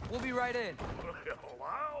 We'll be right in.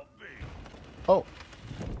 Oh.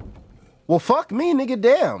 Well, fuck me, nigga.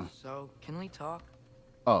 Damn. So, can we talk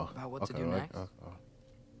Oh. about what to okay, do right. next?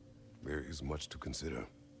 There is much to consider.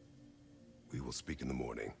 We will speak in the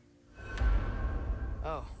morning.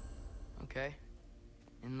 Oh, okay.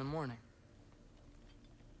 In the morning.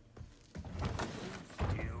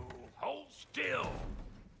 Hold still.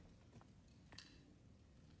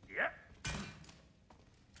 Yep.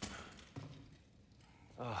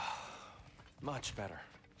 Much better.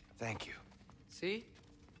 Thank you. See?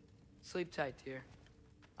 Sleep tight, Tyr.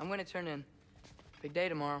 I'm gonna turn in. Big day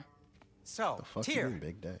tomorrow. So, The fuck you mean,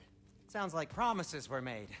 big day? Sounds like promises were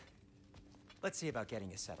made. Let's see about getting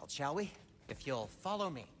you settled, shall we? If you'll follow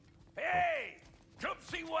me. Hey! Come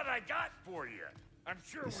see what I got for you. I'm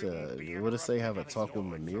sure He said, what did it say, have a talk with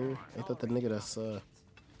Mimir? Ain't that the nigga that's, So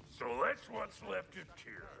that's what's left of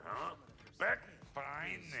Tyr, huh? Back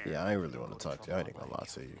fine then. Yeah, I ain't really want to talk to you. I ain't gonna lie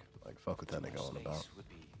to you. Like, fuck what that nigga on about.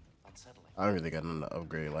 I don't really got nothing to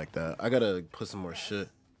upgrade like that. I gotta put some more shit.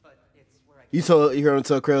 You heard him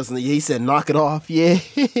tell Kratos, and he said, knock it off. Yeah.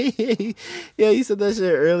 Yeah, he said that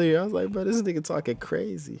shit earlier. I was like, bro, this nigga talking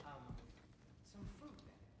crazy.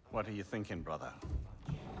 What are you thinking, brother?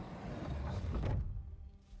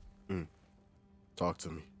 Talk to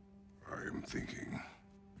me. I am thinking.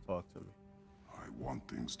 Talk to me. I want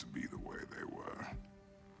things to be the way they were.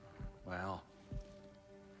 Well,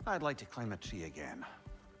 I'd like to climb a tree again.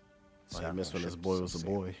 Oh, I miss when this boy was a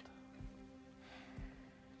boy.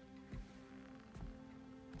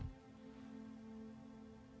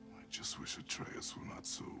 I just wish Atreus were not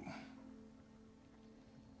so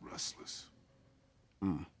restless.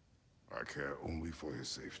 I care only for his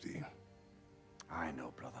safety. I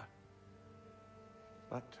know, brother.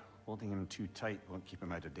 But holding him too tight won't keep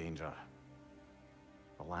him out of danger.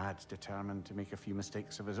 The lad's determined to make a few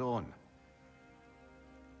mistakes of his own.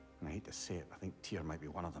 And I hate to say it, I think Tyr might be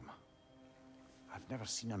one of them. I've never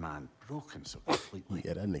seen a man broken so completely.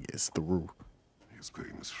 Yeah, that nigga is through. His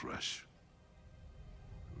pain is fresh.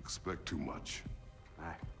 You expect too much.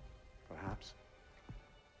 Aye, perhaps.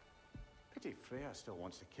 Pity Freya still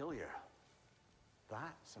wants to kill you.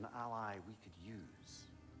 That's an ally we could use.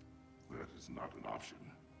 That is not an option.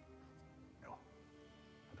 No,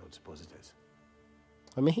 I don't suppose it is.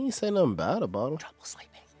 I mean, he ain't say nothing bad about him. Trouble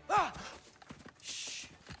sleeping. Ah! Shh.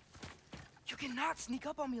 You cannot sneak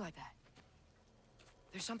up on me like that.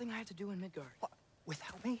 There's something I have to do in Midgard. What?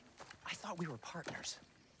 Without me? I thought we were partners.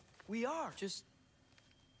 We are. Just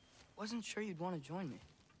wasn't sure you'd want to join me.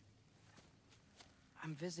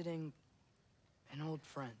 I'm visiting an old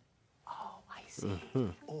friend. Oh, I see.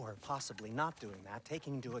 Or possibly not doing that,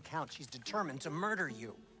 taking into account she's determined to murder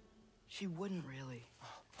you. She wouldn't really.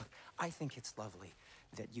 Look, I think it's lovely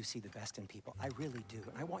that you see the best in people. I really do.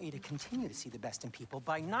 And I want you to continue to see the best in people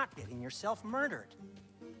by not getting yourself murdered.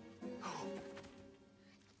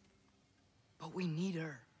 But we need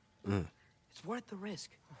her. It's worth the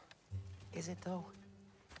risk. Is it, though?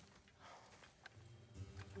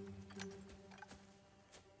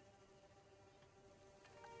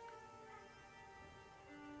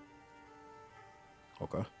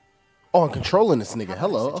 Okay. Oh, I'm controlling this nigga. How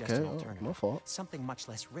about I Hello. suggest Okay. an Oh, alternative? my fault. Something much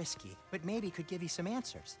less risky, but maybe could give you some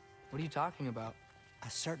answers. What are you talking about? A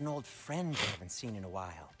certain old friend you haven't seen in a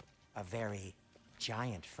while. A very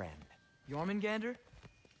giant friend. Jormungandr?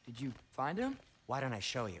 Did you find him? Why don't I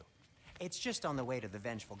show you? It's just on the way to the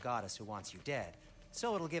vengeful goddess who wants you dead.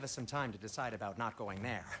 So it'll give us some time to decide about not going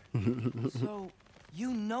there. So,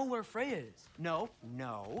 you know where Freya is? No.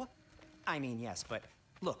 I mean, yes, but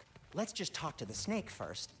look, let's just talk to the snake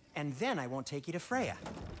first, and then I won't take you to Freya.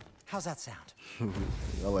 How's that sound?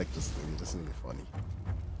 I like this nigga. This nigga funny.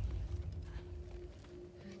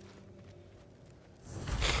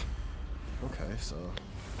 Okay, so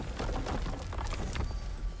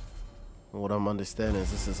what I'm understanding is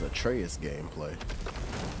this is Atreus gameplay.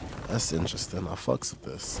 That's interesting. I fucks with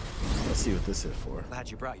this. Let's see what this is for. Glad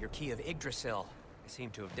you brought your key of Yggdrasil. I seem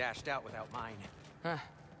to have dashed out without mine. Huh.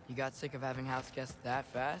 You got sick of having house guests that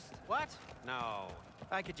fast? What? No.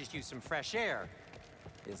 I could just use some fresh air,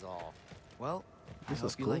 is all. Well, I This hope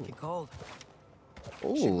is you cool. like it cold.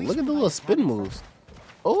 Oh, look at the little spin moves.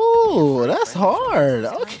 Oh, that's hard.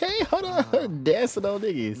 Okay, hold on. Dancing on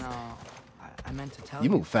niggas. No, I meant to tell You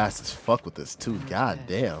you. move fast as fuck with this too. God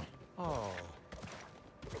damn. Oh.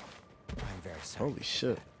 I'm very sorry. Holy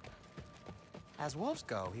shit. As wolves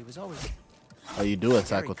go, he was always... Oh, you do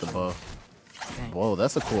attack with the bow. Thanks. Whoa,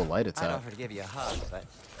 that's a cool light I'd attack. offer to give you a hug, but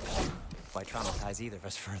why traumatize either of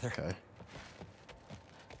us further? Okay.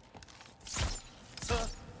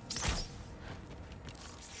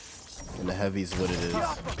 And the heavy's what it is.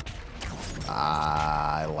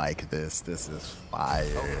 I like this. This is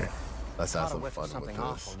fire. Let's have Caught a some whiff fun of something with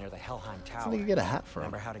awful this. near the Helheim Where's Tower. the nigga get a hat from?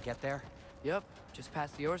 Remember how to get there? Yep, just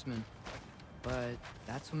past the oarsman. But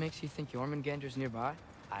that's what makes you think Jormungandr's nearby?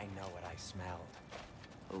 I know what I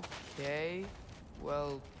smelled. Okay.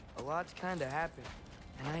 Well, a lot's kinda happened,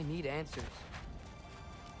 and I need answers.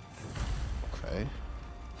 Okay.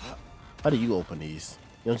 How do you open these?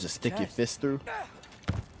 You don't just stick your fist through?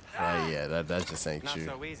 Oh yeah, that just ain't Not you.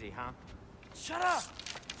 so easy, huh? Shut up!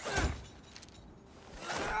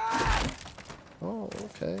 Oh,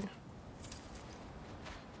 okay.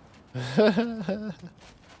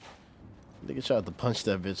 Nigga tried to punch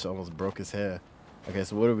that bitch, almost broke his hand. Okay,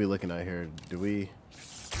 so what are we looking at here? Do we...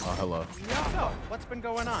 Oh, hello. So, what's been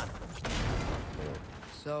going on?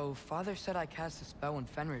 So, Father said I cast a spell when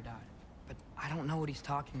Fenrir died, but I don't know what he's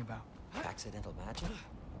talking about. Accidental magic?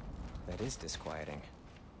 That is disquieting.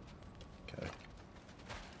 Okay.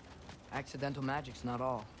 Accidental magic's not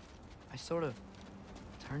all. I sort of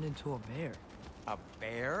turned into a bear. A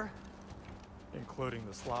bear? Including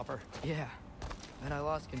the slobber? Yeah, but I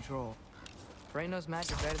lost control. Frey knows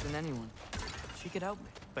magic better than anyone. She could help me.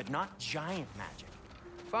 But not giant magic.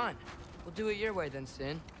 Fine. We'll do it your way then,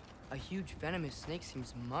 Sin. A huge venomous snake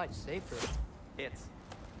seems much safer. It's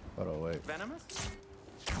Hold on, wait. venomous?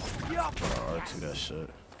 R2 that shit.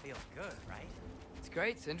 Feels good, right? It's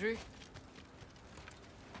great, Sindri.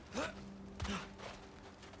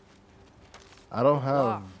 I don't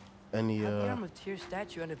have any, How the Arm of Tyr's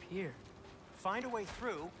statue end up here? Find a way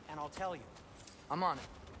through, and I'll tell you. I'm on it.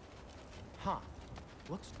 Huh.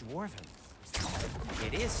 Looks dwarven.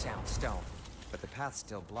 It is soundstone, but the path's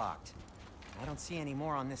still blocked. I don't see any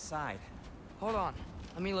more on this side. Hold on.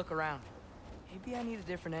 Let me look around. Maybe I need a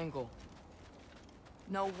different angle.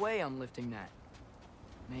 No way I'm lifting that.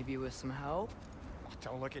 Maybe with some help?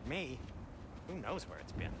 Don't look at me. Who knows where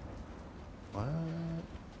it's been? What?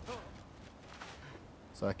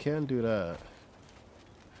 So I can't do that.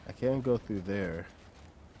 I can't go through there.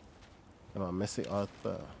 Am I missing some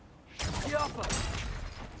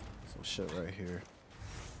shit right here?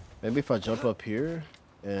 Maybe if I jump up here,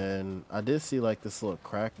 and I did see like this little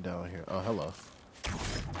crack down here. Oh, hello.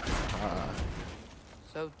 Ah.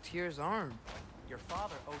 So Tyr's arm. Your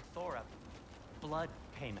father owed Thor a blood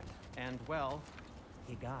payment, and well,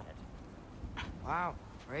 he got it. Wow,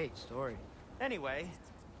 great story. Anyway,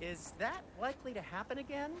 is that likely to happen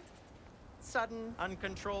again? Sudden,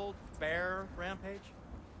 uncontrolled bear rampage?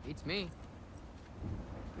 Beats me.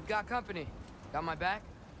 We've got company. Got my back?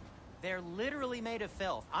 They're literally made of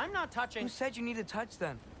filth. I'm not touching... Who said you need to touch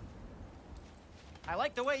them? I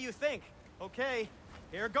like the way you think. Okay,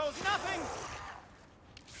 here goes nothing!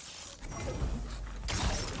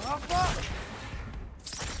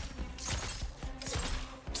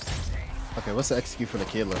 Okay, what's the execute for the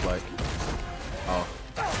kid look like? Oh,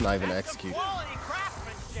 it's not even an execute. Quality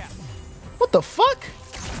craftsmanship! What the fuck?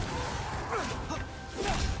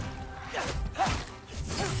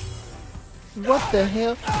 What the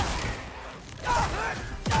hell?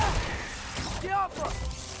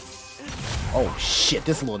 Oh shit,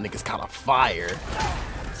 this little nigga's kind of fire.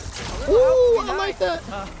 Ooh, I like that.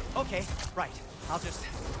 Okay, right. I'll just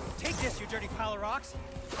take this, you dirty pile of rocks.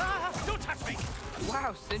 Ah, don't touch me!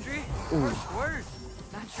 Wow, Sindri. First word.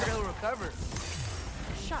 Not sure he'll recover.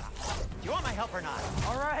 Shut up. Do you want my help or not?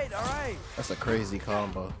 All right, all right. That's a crazy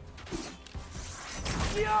combo.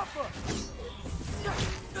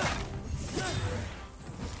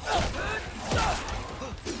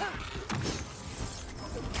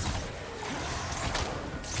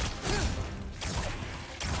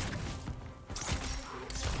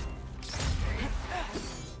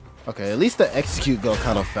 Okay, at least the execute go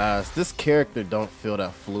kind of fast. This character don't feel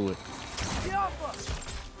that fluid.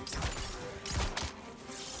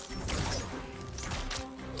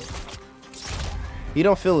 He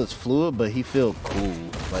don't feel as fluid, but he feel cool,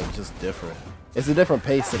 like just different. It's a different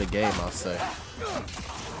pace of the game, I'll say.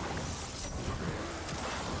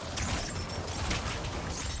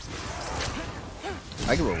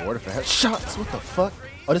 I get rewarded for headshots. What the fuck?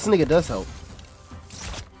 Oh, this nigga does help.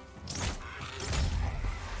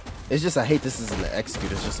 It's just I hate this isn't an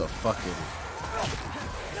execute. It's just a fucking.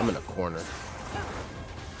 I'm in a corner.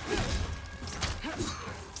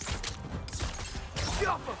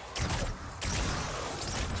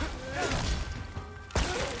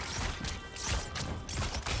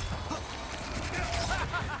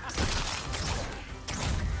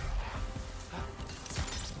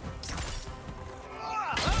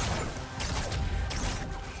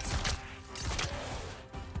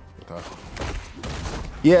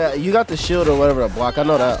 Yeah, you got the shield or whatever to block. I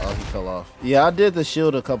know that. Oh, he fell off. Yeah, I did the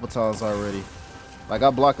shield a couple times already. Like,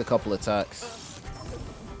 I blocked a couple attacks.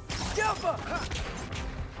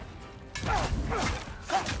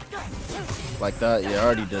 Like that? Yeah, I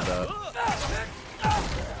already did that.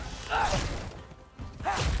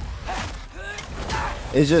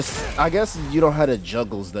 It's just, I guess you don't have the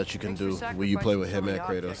juggles that you can do when you play with him and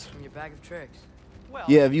Kratos.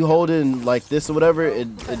 Yeah, if you hold in like this or whatever,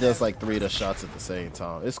 it does like 3 of the shots at the same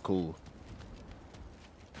time. It's cool.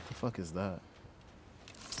 What the fuck is that?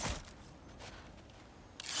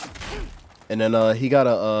 And then he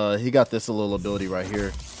got this little ability right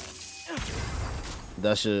here.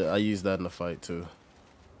 That should I use that in the fight too.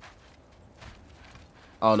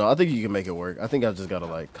 I don't know. I think you can make it work. I think I just gotta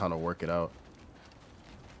like kind of work it out.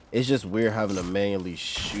 It's just weird having to manually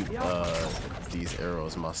shoot these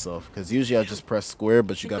arrows myself, because usually I just press square,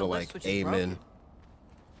 but you gotta like aim in.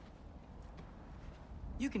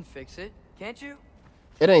 You can fix it, can't you?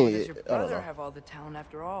 It ain't. Or does your I don't brother know. have all the talent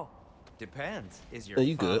after all? Depends. Is your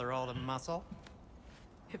You good. father all the muscle?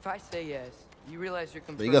 If I say yes, you realize you're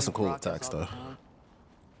But you got some confronting cool rockets attacks all the though. time.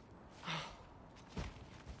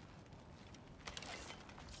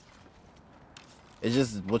 It's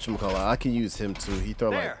just whatchamacallit. I can use him too. He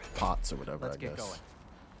throw There. like pots or whatever. Let's I get guess. going.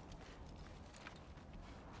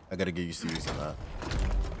 I gotta get used to using that.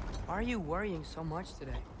 Why are you worrying so much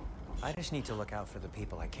today? I just need to look out for the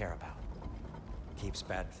people I care about. Keeps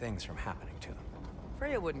bad things from happening to them.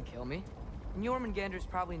 Freya wouldn't kill me. And Jormungandr's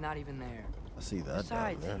probably not even there. I see that down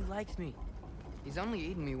Besides, there. he likes me. He's only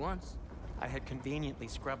eaten me once. I had conveniently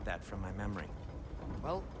scrubbed that from my memory.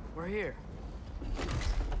 Well, we're here.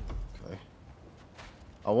 Okay.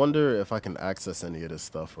 I wonder if I can access any of this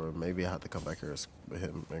stuff, or maybe I have to come back here with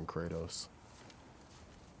him and Kratos.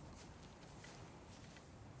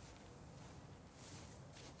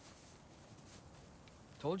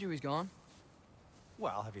 Told you he's gone.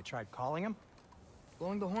 Well, have you tried calling him?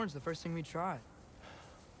 Blowing the horn's the first thing we tried.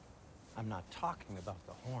 I'm not talking about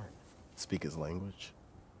the horn. Speak his language.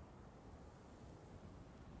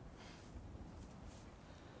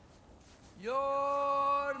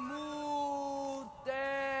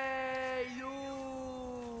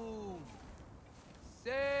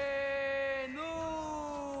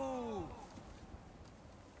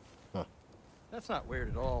 Huh. That's not weird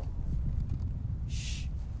at all. Shh.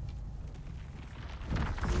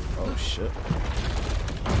 Oh shit.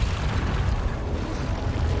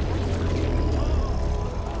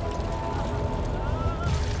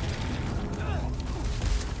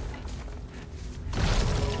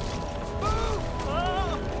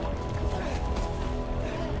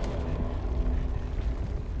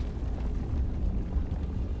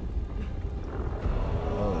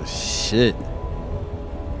 Oh shit.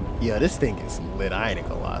 Yeah, this thing is lit. I ain't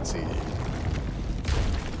gonna lie to you.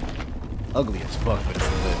 Ugly as fuck, but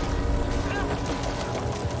it's lit.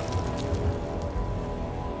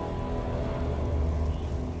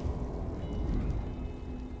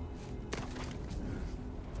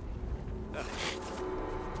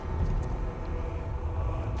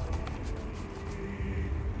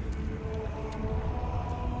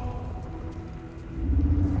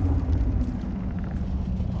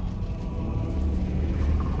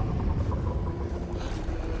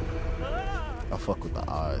 I fuck with the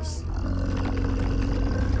eyes.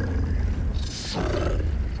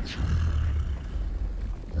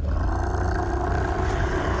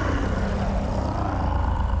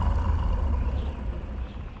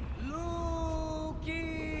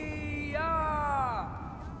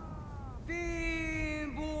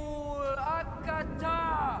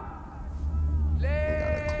 They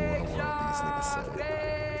got a cool on what these niggas say.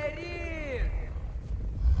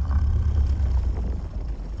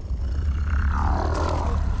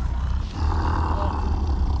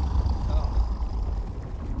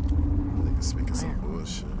 Niggas speaking some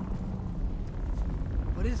bullshit.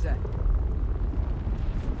 What is that?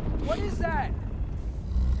 What is that?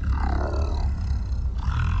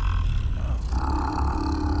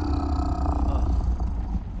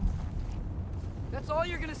 That's all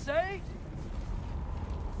you're gonna say?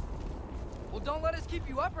 Well, don't let us keep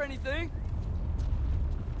you up or anything.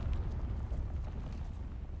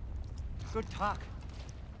 Good talk.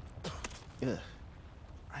 Yeah.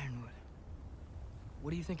 Ironwood.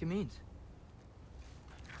 What do you think it means?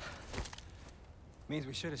 Means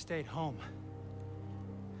we should have stayed home.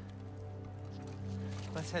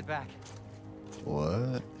 Let's head back.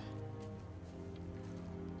 What?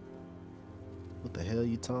 What the hell are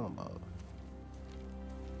you talking about?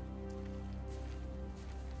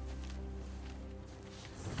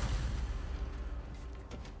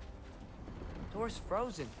 Door's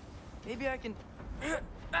frozen. Maybe I can...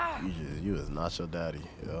 You is not your daddy.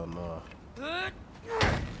 Hell no.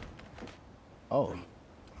 Oh.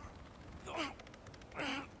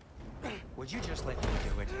 Would you just let me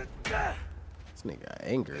do it? This nigga got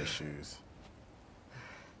anger issues.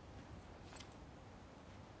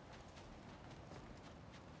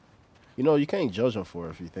 You know, you can't judge him for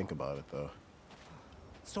it if you think about it, though.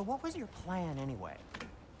 So what was your plan anyway?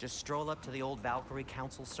 Just stroll up to the old Valkyrie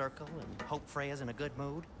Council Circle and hope Freya's in a good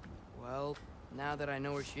mood? Well, now that I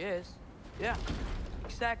know where she is, yeah,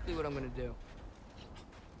 exactly what I'm gonna do.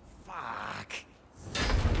 Fuck.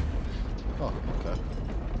 Oh, okay.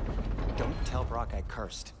 Don't tell Brock I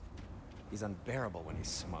cursed. He's unbearable when he's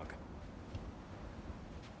smug.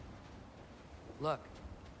 Look,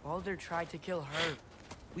 Baldur tried to kill her.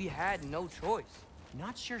 We had no choice.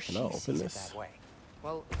 Not sure she No, sees open it this. that way.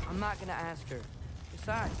 Well, I'm not gonna ask her.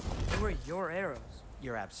 Besides, they were your arrows.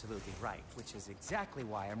 You're absolutely right, which is exactly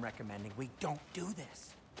why I'm recommending we don't do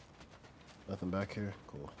this. Nothing back here?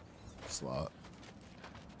 Cool. Slot.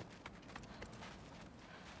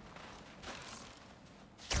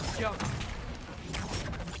 Yo,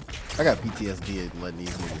 I got PTSD at letting these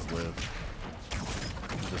niggas live.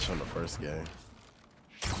 Just from the first game.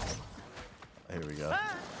 Here we go.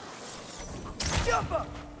 jump up!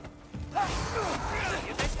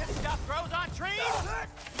 You think this stuff grows on trees?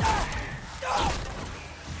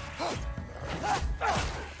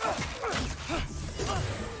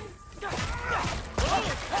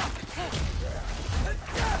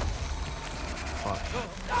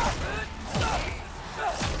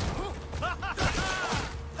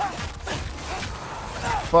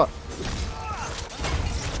 Fuck.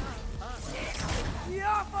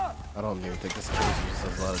 I don't even think this kills you. Just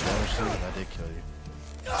does a lot of damage to you. I did kill you.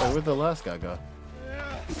 Hey, where'd the last guy go?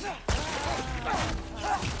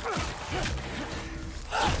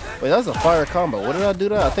 Wait, that's a fire combo. What did I do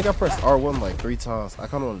that? I think I pressed R1 like 3 times. I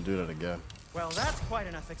kind of want to do that again. Well, that's quite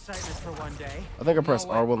enough excitement for one day. I think I pressed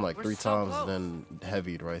No way. R1 like We're 3 so times close. and then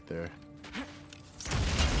heavied right there.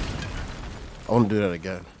 I want to do that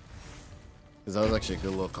again. Because that was actually a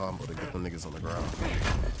good little combo to get the niggas on the ground.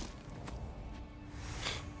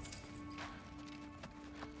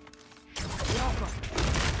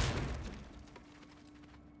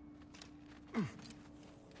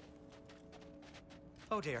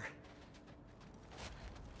 Oh dear.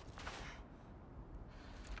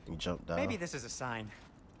 You jump down Maybe this is a sign.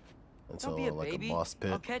 into Don't be a like baby. a boss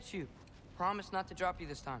pit. I'll catch you. Promise not to drop you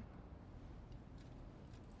this time.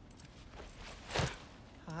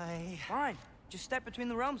 Fine. Just step between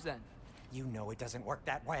the realms then. You know it doesn't work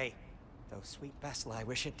that way. Though sweet Bessel, I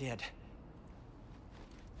wish it did.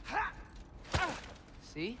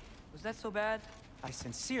 See? Was that so bad? I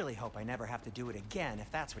sincerely hope I never have to do it again,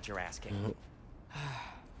 if that's what you're asking.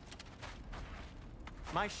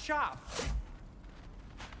 My shop!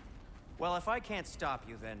 Well, if I can't stop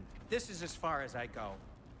you, then this is as far as I go.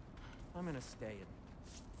 I'm gonna stay and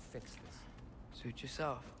fix this. Suit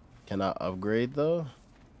yourself. Can I upgrade though?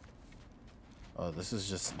 Oh, this is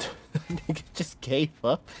just nigga just gave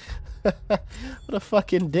up. What a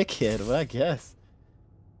fucking dickhead, but I guess.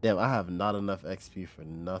 Damn, I have not enough XP for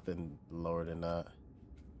nothing lower than that.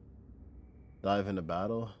 Dive into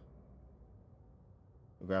battle.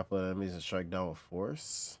 Grapple enemies and strike down with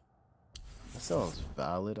force. That sounds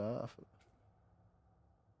valid. Have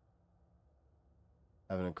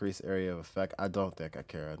an increased area of effect. I don't think I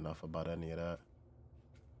care enough about any of that.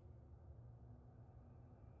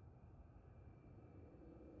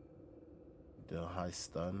 Deal high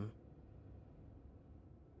stun.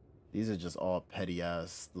 These are just all petty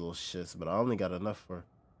ass little shits, but I only got enough for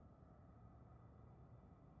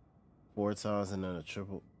 4 times and then a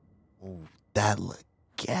triple. Ooh, that look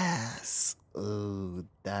gas. Ooh,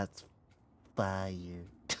 that's fire.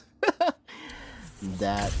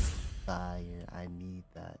 That's fire. I need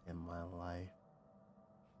that in my life.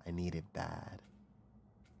 I need it bad.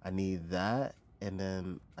 I need that, and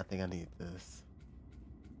then I think I need this.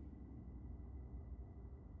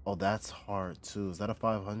 Oh, that's hard too. Is that a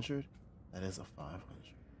 500? That is a 500.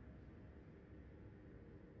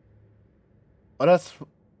 Oh, that's...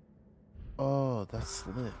 Oh, that's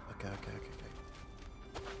lit. Okay.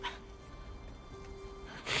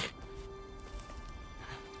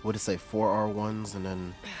 What did it say? 4 R1s and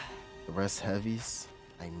then the rest heavies?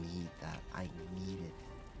 I need that. I need it.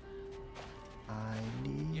 I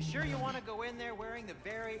need You sure you want to go in there wearing the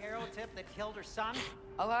very arrow tip that killed her son?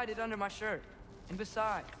 I'll hide it under my shirt. And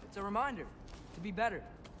besides, it's a reminder to be better.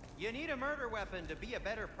 You need a murder weapon to be a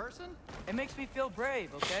better person? It makes me feel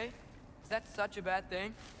brave, okay? Is that such a bad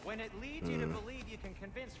thing? When it leads you to believe you can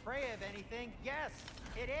convince Freya of anything, yes,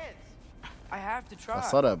 it is. I have to try. I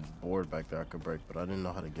saw that board back there I could break, but I didn't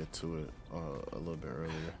know how to get to it a little bit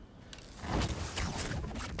earlier.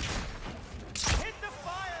 Hit the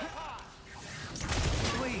fire pot!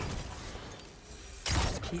 Please.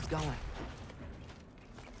 Keep going.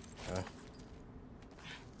 Okay.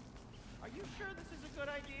 Are you sure this is a good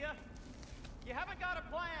idea? You haven't got a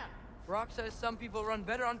plan. Brock says some people run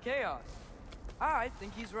better on chaos. I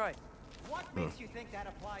think he's right. What makes you think that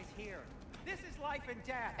applies here? This is life and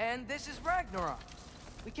death. And this is Ragnarok.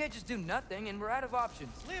 We can't just do nothing, and we're out of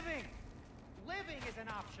options. Living is an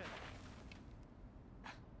option.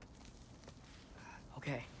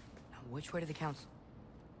 Okay, now which way to the council?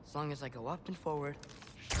 As long as I go up and forward,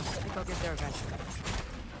 I think I'll get there eventually.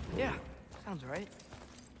 Yeah, sounds right.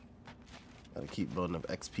 Gotta keep building up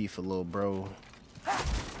XP for little bro.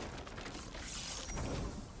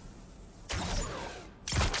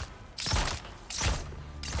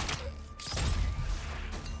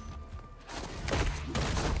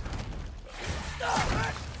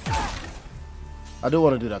 I do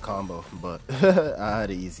want to do that combo, but I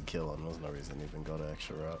had an easy kill on. There's no reason to even go the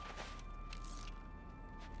extra route.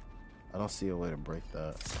 I don't see a way to break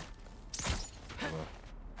that. I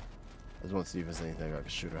just want to see if there's anything I can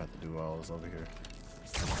shoot or have to do while I was over here.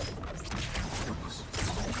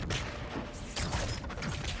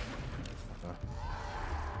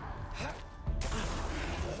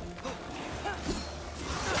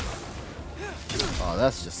 Oh,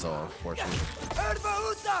 that's just so unfortunate.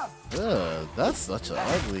 Ugh, that's such an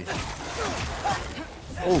ugly.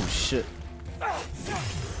 Oh shit.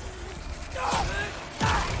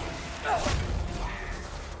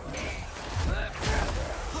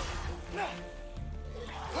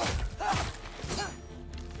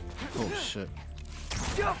 Oh shit.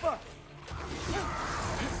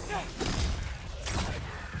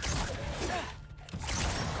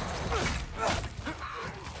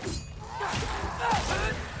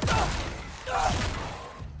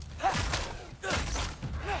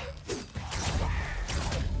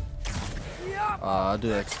 I'll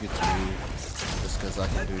do execute 3 just because I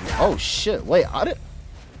can do that. Oh shit! Wait, I didn't.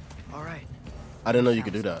 All right. I didn't know you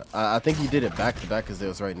could do that. I think you did it back to back because they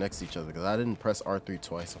was right next to each other. Because I didn't press R3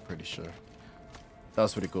 twice. I'm pretty sure. That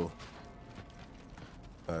was pretty cool.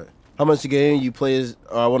 All right. How much the game you play is?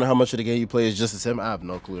 I wonder how much of the game you play is just as him. I have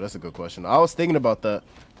no clue. That's a good question. I was thinking about that.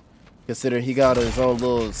 Considering he got his own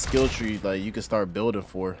little skill tree, like you can start building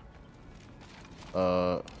for.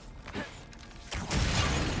 That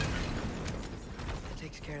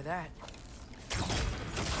takes care of that.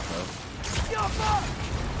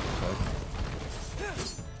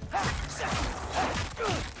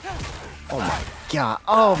 Oh my god!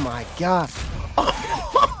 Oh my god!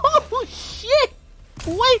 Oh shit!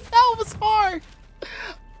 Wait, that was hard.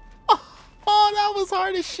 Oh, that was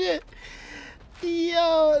hard as shit.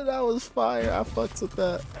 Yo, that was fire. I fucked with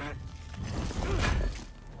that.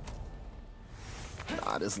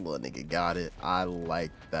 Nah, this little nigga got it. I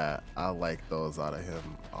like that. I like those out of him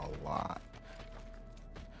a lot.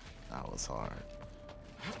 That was hard.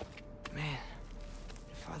 Man,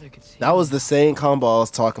 your father could see. That was the same combo I was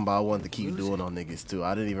talking about. I wanted to keep doing on niggas too.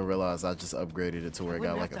 I didn't even realize I just upgraded it to where it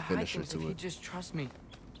got like a finisher to it. Just trust me.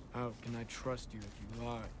 How can I trust you if you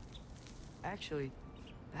lie? Actually,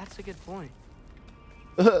 that's a good point.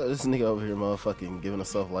 This nigga over here motherfucking giving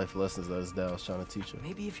himself life lessons that his dad was trying to teach him.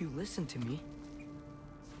 Maybe if you listen to me.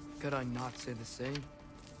 Could I not say the same?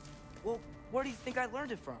 Well, where do you think I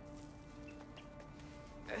learned it from?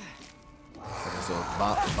 So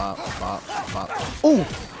bop, bop, bop, bop. Oh,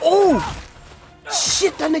 oh!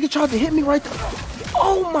 Shit, that nigga tried to hit me right there.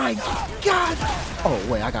 Oh my god! Oh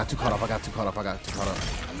wait, I got too caught up. I got too caught up. I got too caught up.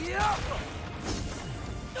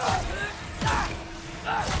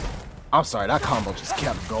 I'm sorry, that combo just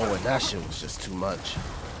kept going. That shit was just too much.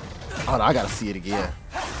 Oh no, I gotta see it again.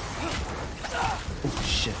 Oh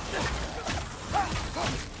shit.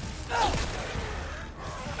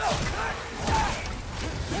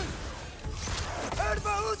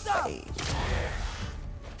 Hey.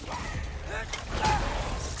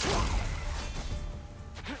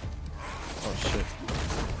 Oh shit.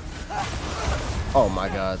 Oh my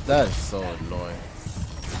god, that is so annoying.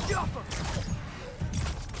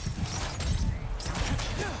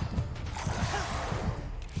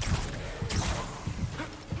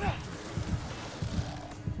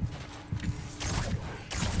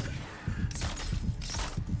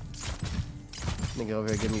 Nigga over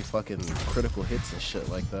here give me fucking critical hits and shit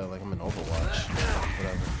like that, like I'm in Overwatch.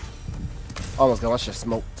 Whatever. Almost got my shit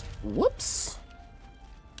smoked. Whoops.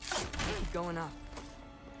 Keep going up.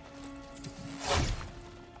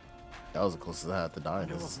 That was the closest I had to dying.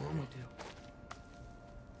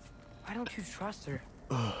 Why don't you trust her?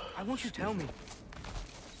 Why won't you tell me?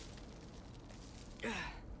 I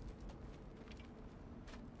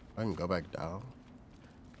can go back down.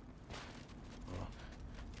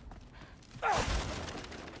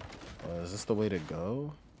 Is this the way to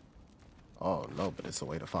go? Oh no, but it's a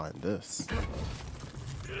way to find this.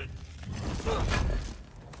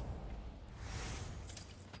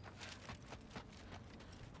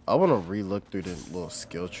 I want to re-look through the little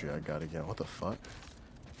skill tree I got again. What the fuck?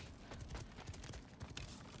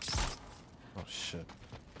 Oh shit.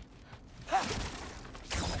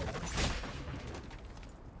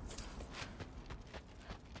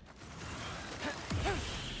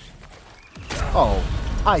 Oh,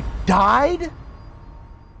 I died?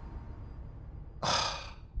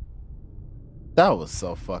 That was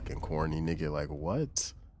so fucking corny, nigga. Like,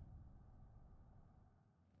 what?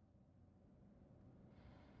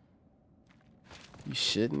 You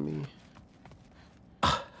shitting me?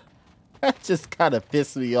 That just kind of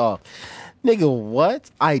pissed me off. Nigga, what?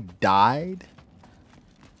 I died?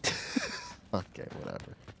 Okay,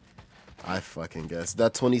 whatever. I fucking guess.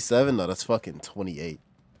 That 27? No, that's fucking 28.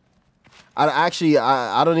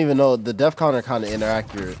 I don't even know. The death counter kind of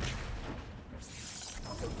inaccurate.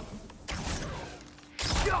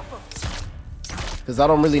 Because I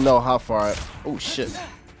don't really know how far oh, shit.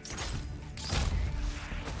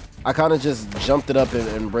 I kind of just jumped it up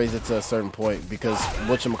and raised it to a certain point because,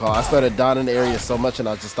 whatchamacallit, I started dying in the area so much and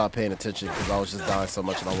I just stopped paying attention because I was just dying so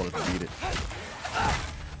much and I wanted to beat it.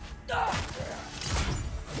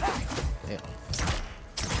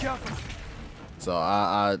 Damn. So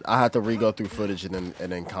I had to re-go through footage and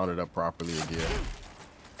then count it up properly again.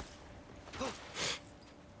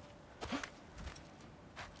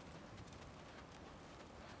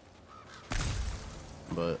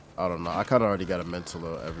 But I don't know. I kind of already got a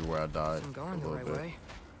mental everywhere I died. I'm going the right way.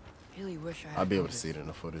 Really wish I had I'll be able to see it in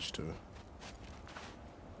the footage too.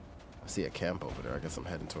 I see a camp over there. I guess I'm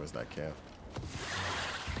heading towards that camp.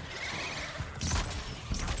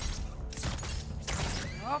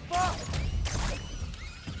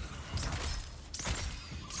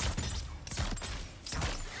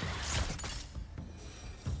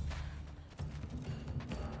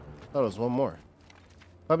 Oh, there's one more.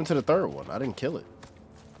 What happened to the third one? I didn't kill it.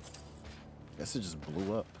 Guess it just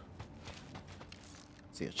blew up.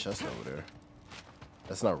 See a chest over there.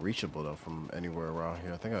 That's not reachable though from anywhere around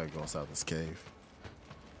here. I think I gotta go inside this cave.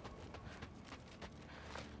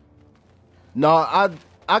 No, I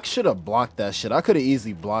should have blocked that shit. I could have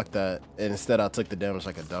easily blocked that, and instead I took the damage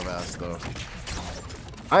like a dumbass though.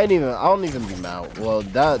 I don't even be mad. Well,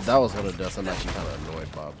 that was one of the deaths I'm actually kind of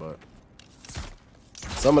annoyed by, but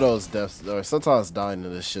some of those deaths, or sometimes dying to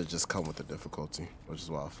this shit, just come with the difficulty, which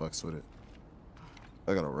is why I fucks with it.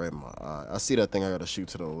 I got a red in my eye. I see that thing I gotta shoot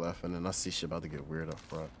to the left, and then I see shit about to get weird up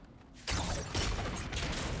front.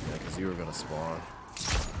 Yeah, because you were gonna spawn.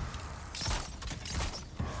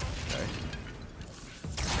 Okay.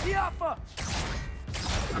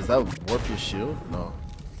 Does that warp your shield? No.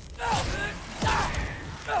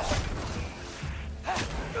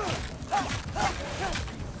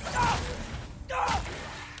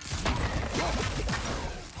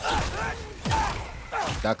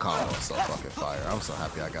 That combo is so fucking fire. I'm so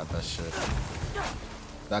happy I got that shit.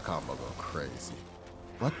 That combo go crazy.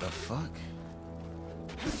 What the fuck?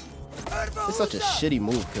 It's such a shitty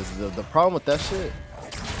move because the problem with that shit,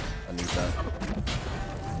 I need that.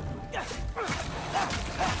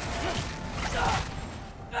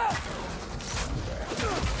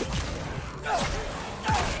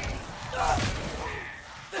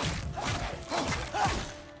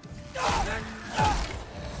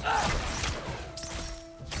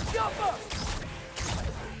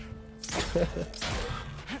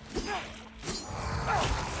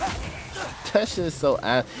 That shit is so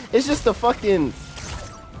ass. It's just the fucking.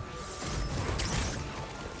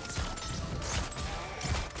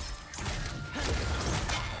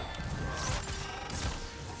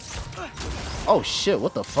 Oh shit,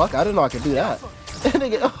 what the fuck? I didn't know I could do that.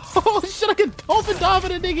 Nigga, oh shit, I can open dive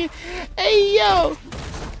in a nigga. Hey yo!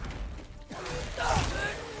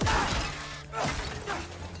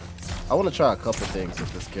 I want to try a couple things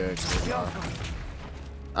with this character.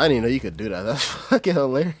 I didn't even know you could do that. That's fucking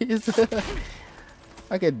hilarious.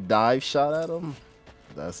 I could dive shot at him.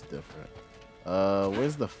 That's different.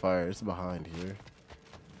 Where's the fire? It's behind here.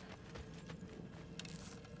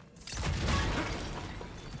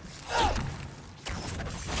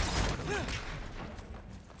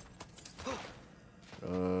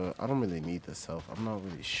 I don't really need this health. I'm not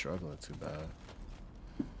really struggling too bad.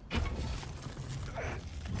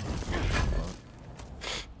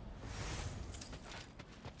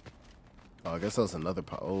 Oh, I guess that was another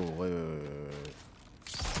pot. Oh, wait.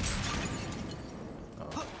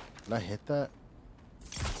 Oh, did I hit that?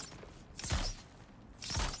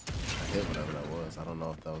 I hit whatever that was. I don't know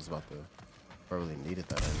if that was about to. I really needed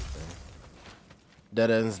that or anything. Dead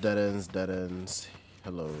ends, dead ends, dead ends.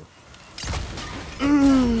 Hello.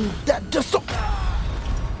 That just so.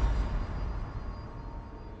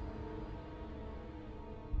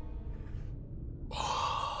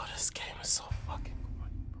 Oh, this game is so fucking good, bro.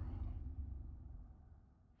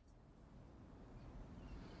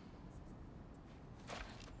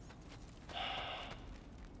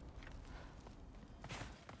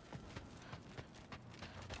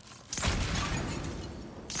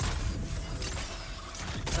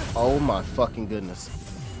 Oh my fucking goodness.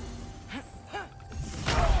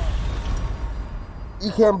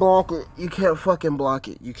 You can't block it. You can't fucking block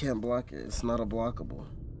it. You can't block it. It's not a blockable.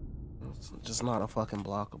 It's just not a fucking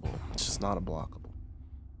blockable. It's just not a blockable.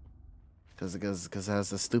 Cause it has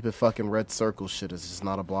the stupid fucking red circle shit. It's just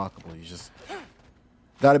not a blockable. You just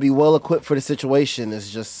gotta be well equipped for the situation. It's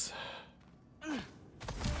just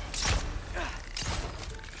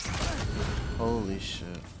holy shit.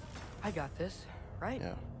 I got this, right?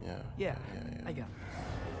 Yeah. I got it.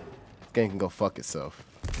 This game can go fuck itself.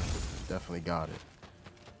 Definitely got it.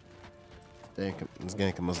 This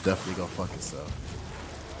game can most definitely go fuck itself.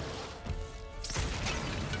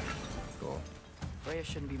 Cool. Freya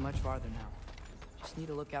shouldn't be much farther now. Just need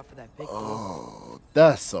to look out for that big Oh,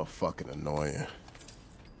 that's so fucking annoying.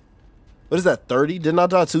 What is that, 30? Didn't I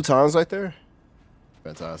die 2 times right there?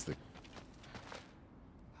 Fantastic.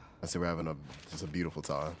 I see we're having just a beautiful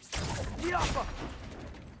time.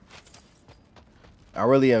 I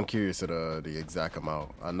really am curious of the exact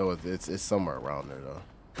amount. I know it's somewhere around there though.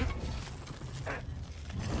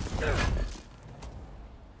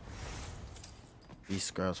 These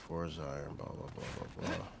scraps forged iron, blah blah blah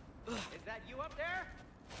blah blah. Is that you up there?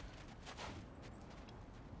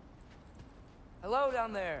 Hello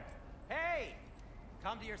down there. Hey!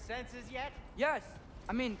 Come to your senses yet? Yes.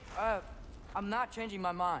 I mean, I'm not changing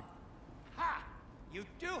my mind. Ha! You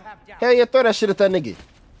do have doubts. Hell yeah, throw that shit at that nigga.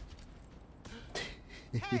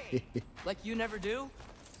 Hey! Like you never do?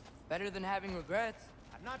 Better than having regrets.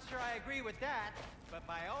 I'm not sure I agree with that, but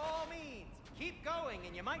by all means, keep going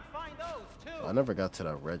and you might find those too. I never got to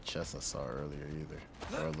that red chest I saw earlier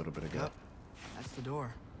either, or a little bit ago. Yep. That's the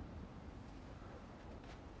door.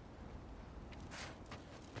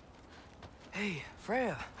 Hey,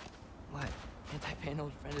 Freya. What? Can't I pay an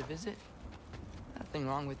old friend a visit? Nothing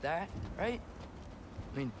wrong with that, right?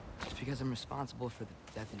 I mean, just because I'm responsible for the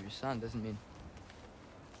death of your son doesn't mean...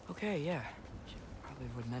 Okay, yeah. Should probably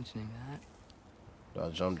avoid mentioning that. Do I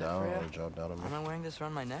jump down Freya? or drop down on me? Am I wearing this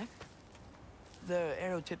around my neck? The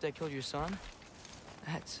arrow tip that killed your son?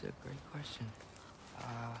 That's a great question.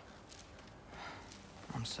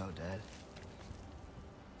 I'm so dead.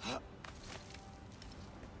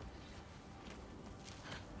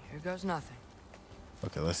 Here goes nothing.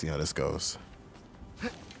 Okay, let's see how this goes.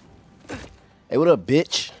 Hey, what up,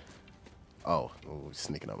 bitch? Oh, ooh,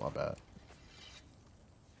 sneaking up, my bad.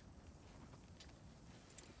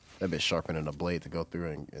 That bitch sharpening a blade to go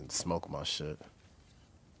through and smoke my shit.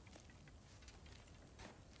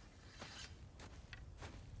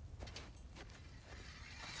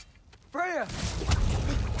 Freya!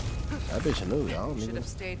 That bitch knew. I don't Should even. have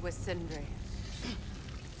stayed with Sindri.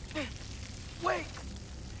 Wait!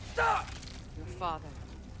 Stop! Your father.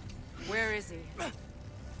 Where is he?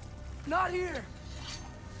 Not here!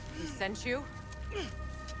 He sent you?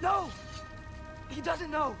 No! He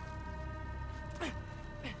doesn't know! You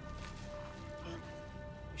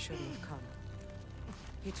shouldn't have come.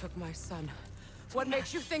 He took my son. What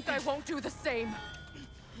makes you think I won't do the same?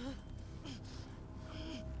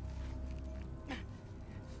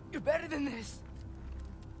 You're better than this!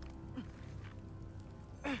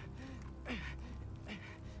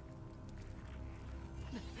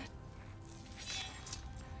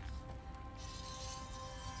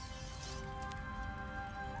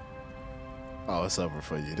 Oh, it's over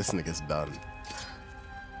for you. This nigga's done.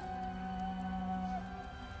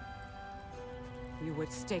 You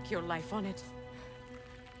would stake your life on it?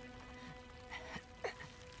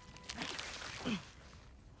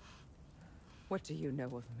 What do you know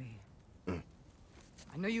of me?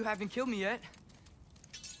 I know you haven't killed me yet.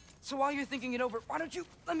 So while you're thinking it over, why don't you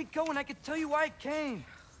let me go and I can tell you why I came?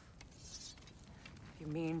 You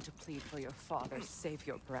mean to plead for your father, save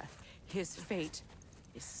your breath. His fate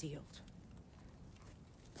is sealed.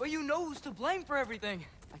 But you know who's to blame for everything.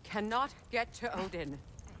 I cannot get to Odin.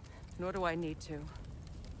 Nor do I need to.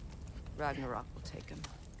 Ragnarok will take him.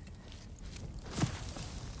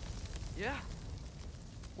 Yeah?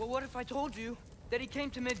 Well, what if I told you that he came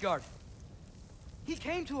to Midgard? He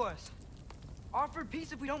came to us. Offered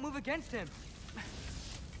peace if we don't move against him.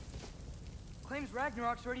 Claims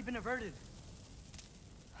Ragnarok's already been averted.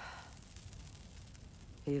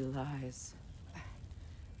 He lies.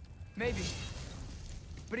 Maybe.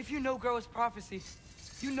 But if you know Groa's prophecy,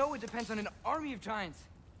 you know it depends on an army of giants.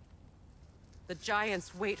 The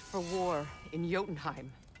giants wait for war in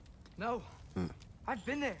Jotunheim. No. I've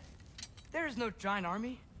been there. There is no giant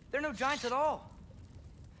army. There are no giants at all.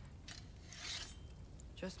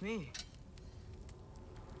 Just me.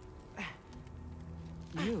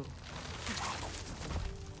 You.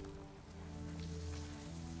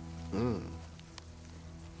 In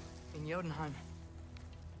Jotunheim,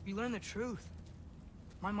 we learn the truth.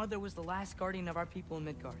 My mother was the last guardian of our people in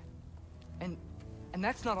Midgard. And And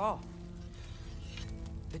that's not all.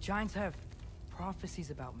 The Giants have prophecies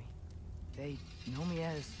about me. They know me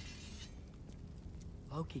as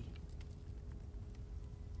Loki.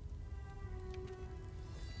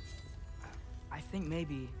 I think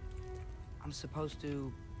maybe I'm supposed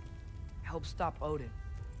to help stop Odin,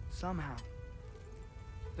 somehow.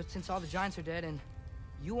 But since all the Giants are dead and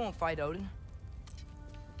you won't fight Odin,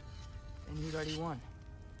 then you'd already won.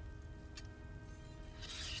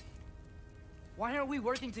 Why aren't we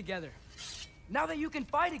working together? Now that you can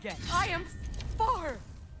fight again! I am far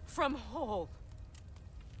from whole.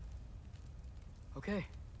 Okay.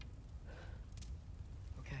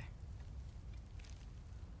 Okay.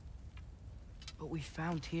 But we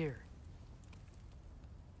found Tyr.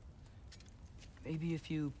 Maybe if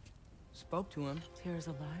you spoke to him. Tyr's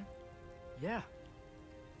alive? Yeah.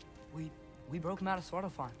 We broke him out of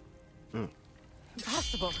Svartalfheim.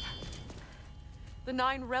 Impossible. The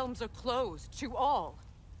 9 realms are closed to all.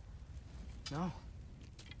 No.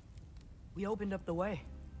 We opened up the way.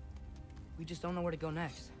 We just don't know where to go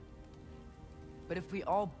next. But if we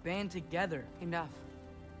all band together... Enough.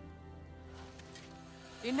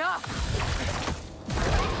 Enough!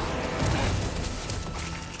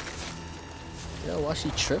 Yo, why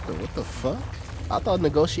she tripping? What the fuck? I thought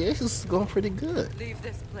negotiations was going pretty good. Leave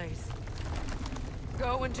this place.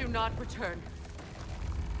 Go and do not return.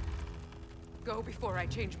 Go before I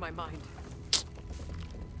change my mind.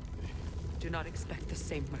 Do not expect the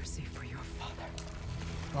same mercy for your father.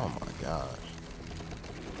 Oh my god.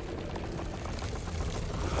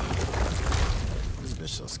 This bitch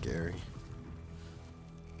so scary.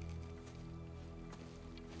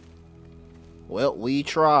 Well, we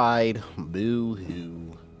tried.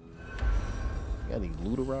 Boo-hoo. Got any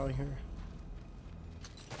loot around here?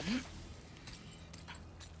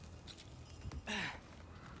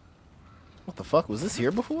 What the fuck? Was this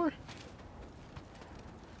here before?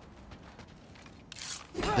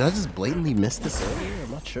 Did I just blatantly miss this earlier?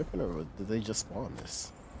 Am I tripping or did they just spawn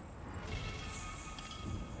this?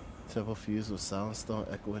 Temple fused with Silent Stone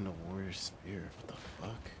echoing the warrior's spear. What the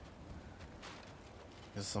fuck?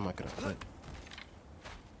 Guess I'm not gonna put.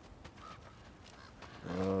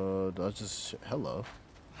 Do I just hello?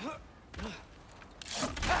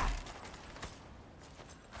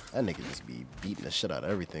 That nigga just be beating the shit out of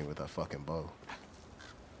everything with that fucking bow.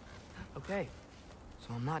 Okay,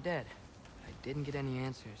 so I'm not dead. I didn't get any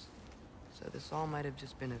answers. So this all might have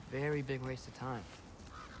just been a very big waste of time.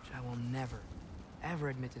 Which I will never, ever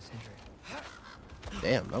admit to Sindri.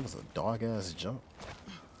 Damn, that was a dog-ass jump.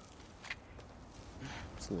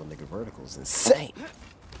 This little nigga vertical is insane. It's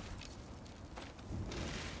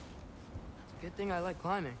a good thing I like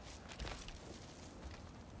climbing.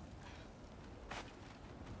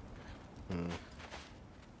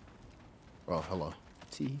 Oh, hello.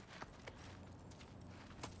 T.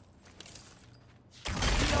 I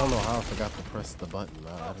don't know how I forgot to press the button.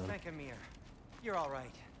 I don't... Thank Amir. You're all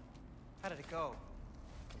right. How did it go?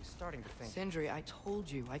 I was starting to think. Sindri, I told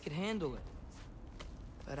you I could handle it.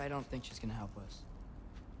 But I don't think she's gonna help us.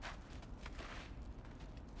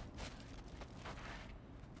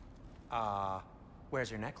 Where's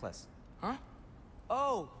your necklace? Huh?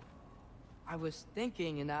 Oh! I was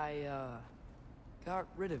thinking and I, got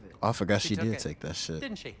rid of it. I forgot she took did it, take that shit.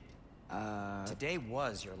 Didn't she? Today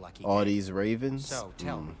was your lucky All day. these ravens? So,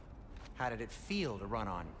 tell me, how did it feel to run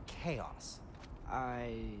on chaos?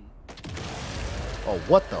 Oh,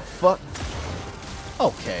 what the fuck?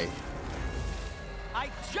 Okay. I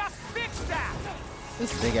just fixed that!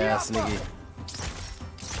 This big ass nigga.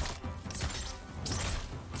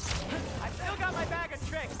 I still got my bag of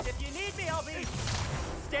tricks. If you need me, I'll be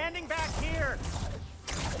standing back here.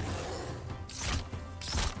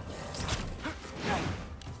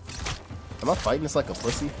 Am I fighting this like a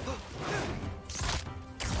pussy?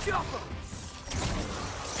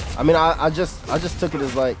 I mean, I just took it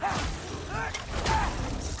as like.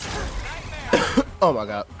 Oh my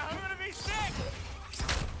god. I'm gonna be sick.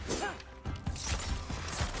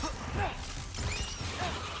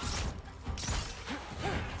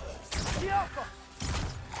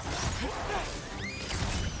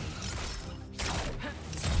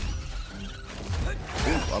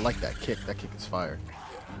 Ooh, I like that kick. That kick is fire.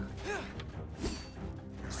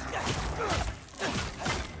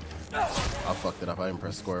 I fucked it up. I didn't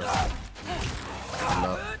press square.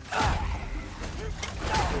 No.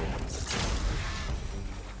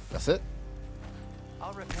 That's it?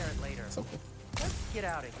 I'll repair it later. Something. Let's get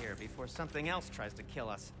out of here before something else tries to kill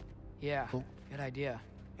us. Yeah, Cool. good idea.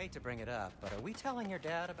 Hate to bring it up, but are we telling your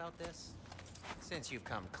dad about this? Since you've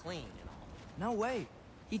come clean and all. No way.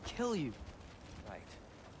 He'd kill you. Right.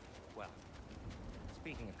 Well,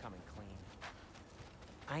 speaking of coming clean,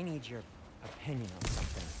 I need your opinion on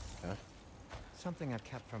something. Okay. Something I've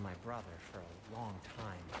kept from my brother for a long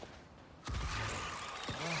time.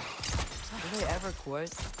 Do they ever quit?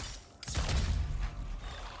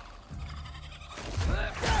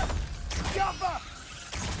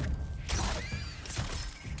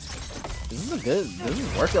 This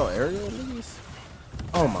is a workout area, niggas?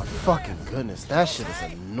 Oh my fucking goodness, that shit is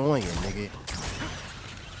annoying, nigga.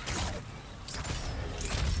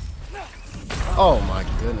 Oh my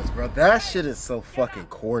goodness, bro, that shit is so fucking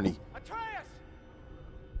corny.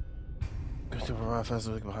 Go to arrive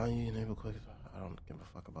faster behind you, enable quick. I don't give a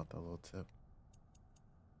fuck about that little tip.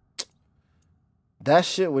 That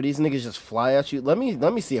shit where these niggas just fly at you. Let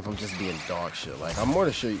me see if I'm just being dog shit. Like, I'm more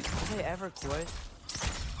to show you. Do they ever quit?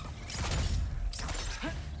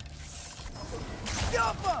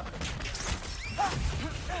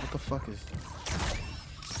 What the fuck is?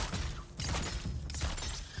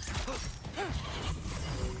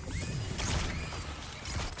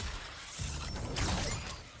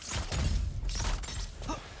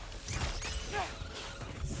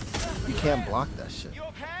 You can't block that shit. You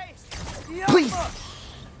okay? Please.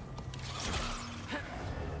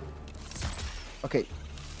 Okay.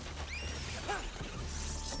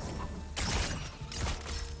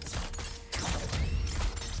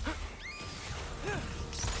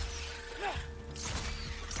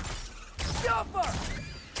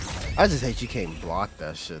 I just hate you can't block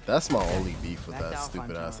that shit. That's my only beef with that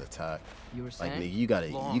stupid ass attack. You were Like, saying?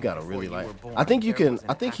 nigga, you gotta really like. I think you can.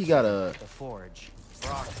 I think he gotta.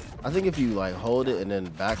 I think if you like hold it and then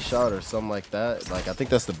back shot or something like that, like I think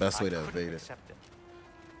that's the best way to evade it.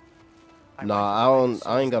 Nah,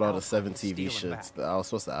 I ain't got all the 7 TV shits. I was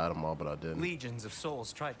supposed to add them all, but I didn't. Legions of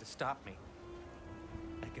souls tried to stop me.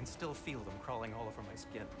 I can still feel them crawling all over my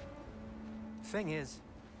skin. Thing is,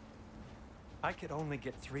 I could only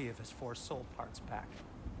get 3 of his 4 soul parts back.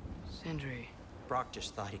 Sindri. Brock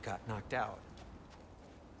just thought he got knocked out.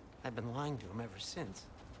 I've been lying to him ever since.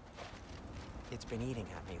 It's been eating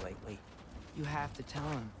at me lately. You have to tell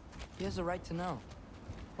him. He has a right to know.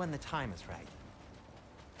 When the time is right.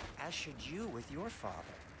 As should you with your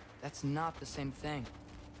father. That's not the same thing.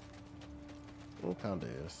 What kind of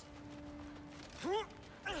is?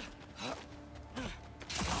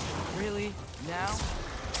 Really? Now?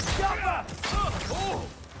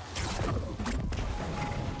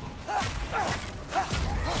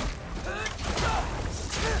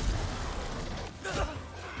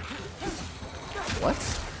 What?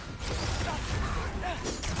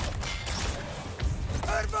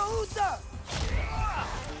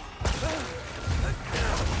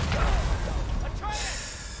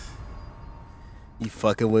 You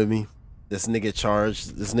fucking with me? This nigga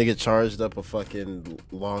charged up a fucking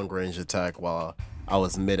long range attack while I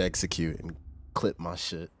was mid execute and clipped my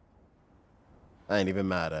shit. I ain't even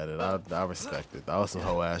mad at it. I respect it. That was some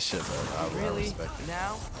hoe ass shit, man. I respect it.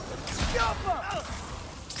 Now?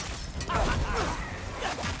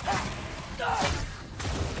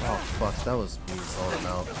 Oh fuck, that was me falling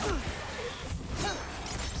out.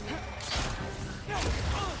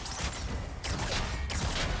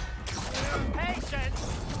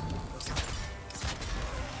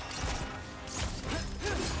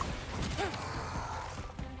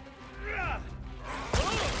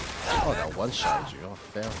 Oh, that one shot you. Oh,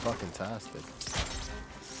 fair fucking tastic.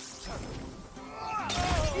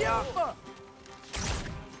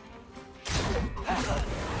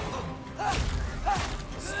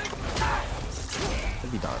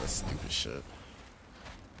 I'd be down to stupid shit.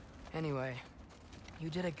 Anyway, you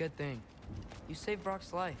did a good thing. You saved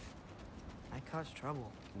Brock's life. I caused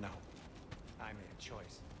trouble. No. I made a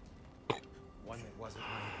choice. One that wasn't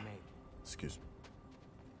mine to make. Excuse me.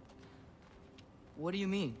 What do you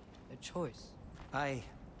mean? A choice? I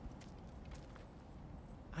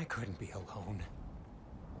couldn't be alone.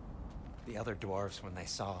 The other dwarves, when they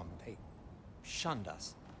saw him, they shunned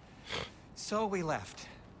us. So we left.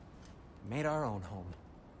 Made our own home.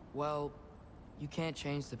 Well, you can't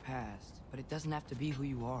change the past, but it doesn't have to be who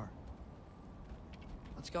you are.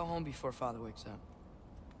 Let's go home before Father wakes up.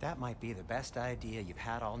 That might be the best idea you've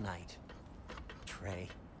had all night. Trey.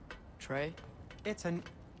 Trey? It's an...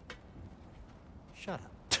 Shut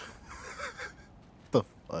up. The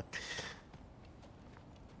fuck?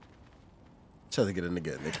 Try to get a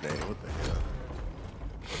nigga a nickname. What the hell?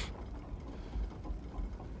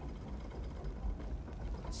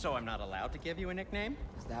 So I'm not allowed to give you a nickname?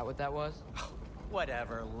 Is that what that was?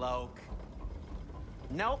 Whatever, Loke.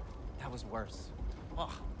 Nope, that was worse.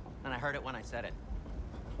 Ugh, and I heard it when I said it.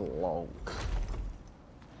 Loke.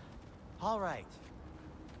 All right.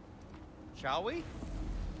 Shall we?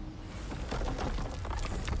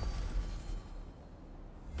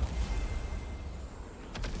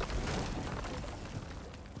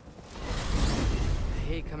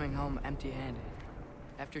 hate coming home empty-handed.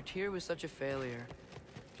 After Tyr was such a failure,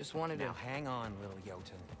 just wanted to... Now hang on, little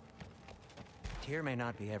Jotun. Tyr may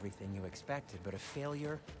not be everything you expected, but a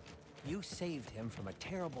failure? You saved him from a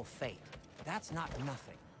terrible fate. That's not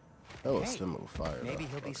nothing. That was simple fire. Maybe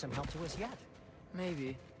he'll be some help to us yet.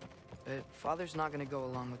 Maybe. But Father's not gonna go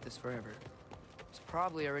along with this forever. He's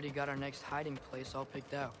probably already got our next hiding place all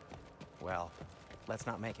picked out. Well, let's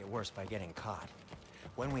not make it worse by getting caught.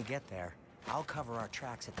 When we get there, I'll cover our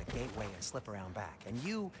tracks at the gateway and slip around back. And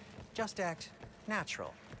you just act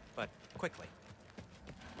natural, but quickly.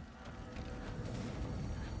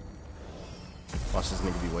 Watch this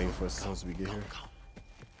nigga be waiting for us as soon as we get here.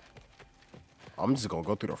 I'm just gonna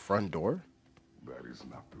go through the front door. That is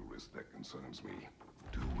not the risk that concerns me.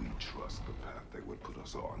 Do we trust the path they would put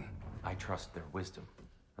us on? I trust their wisdom,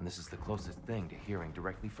 and this is the closest thing to hearing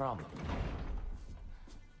directly from them.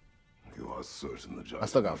 You are certain the giants I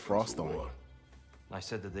still got frost on me. I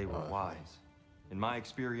said that they were wise. In my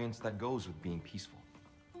experience, that goes with being peaceful.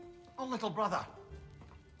 Oh, little brother.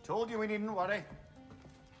 Told you we needn't worry.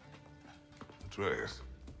 Atreus,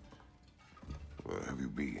 where have you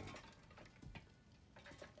been?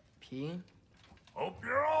 Peeing? Hope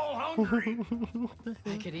you're all hungry.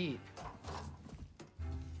 I could eat.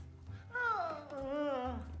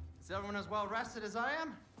 Is everyone as well rested as I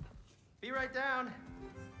am? Be right down.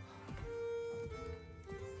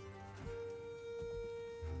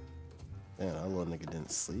 Damn, that little nigga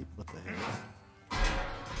didn't sleep. What the hell?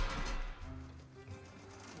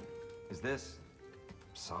 Is this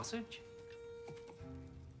sausage?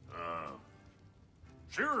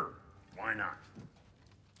 Sure, why not?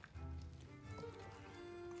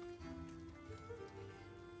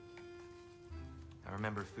 I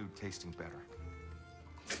remember food tasting better.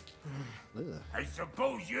 Ugh. I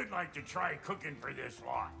suppose you'd like to try cooking for this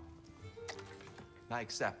lot. I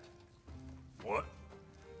accept. What?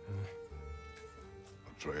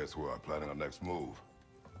 Atreus, we are planning our next move.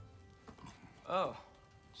 Oh,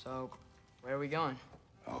 so where are we going?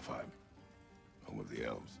 Alfheim, home of the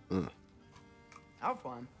elves.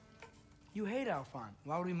 Alfheim? You hate Alfheim.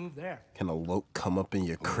 Why would we move there? Can a loke come up in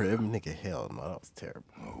your crib? Nigga, hell no, that was terrible.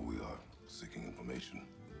 Oh, we are seeking information.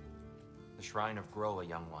 The Shrine of Groa,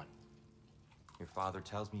 young one. Your father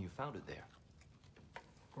tells me you found it there.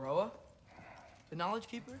 Groa? The Knowledge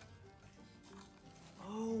Keeper?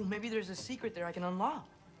 Oh, maybe there's a secret there I can unlock.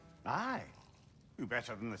 Aye. Who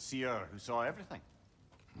better than the seer who saw everything?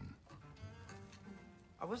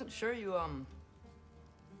 I wasn't sure you,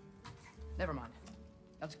 Never mind.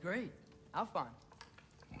 That's great. Alfheim.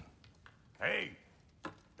 Hey,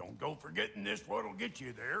 don't go forgetting this what'll get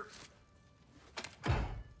you there.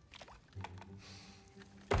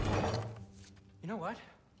 You know what?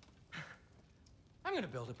 I'm gonna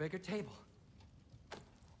build a bigger table.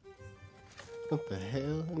 What the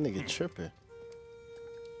hell? That nigga tripping.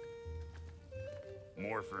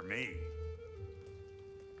 More for me.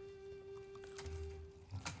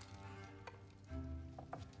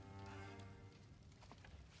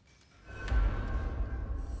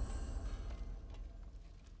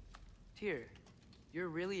 Tyr, you're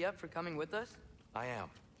really up for coming with us? I am.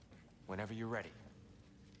 Whenever you're ready.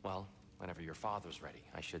 Well, whenever your father's ready,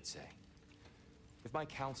 I should say. If my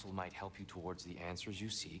counsel might help you towards the answers you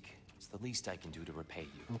seek, it's the least I can do to repay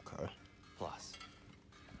you. Okay. Plus.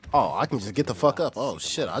 Oh, I can just get the fuck up. Oh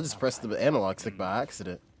shit, I just pressed the analog stick by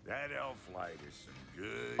accident. That elf light is some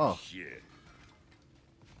good Oh. shit.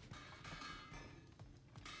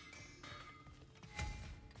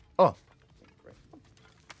 Oh.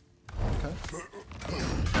 Okay.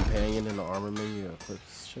 Companion in the armor menu.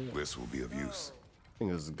 Equips shit. This will be of use. I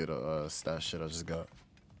think it was a good stash shit I just got.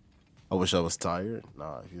 I wish I was tired.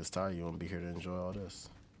 Nah, if you was tired, you wouldn't be here to enjoy all this.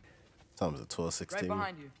 Time is at 12:16. Right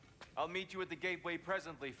behind you. I'll meet you at the gateway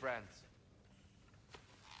presently, friends.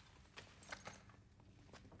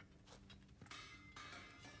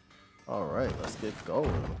 All right, let's get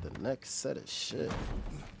going with the next set of shit.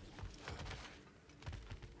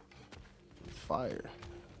 Fire.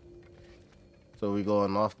 So we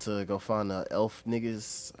going off to go find the elf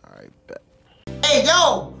niggas. All right, bet. Hey,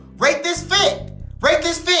 yo, rate this fit. Rate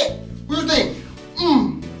this fit. What do you think?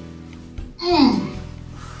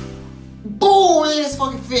 Boo, this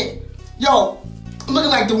fucking fit. Yo, I'm looking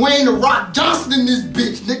like Dwayne "The Rock" Johnson in this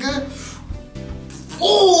bitch, nigga.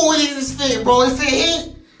 Ooh, it is this fit, bro. It fit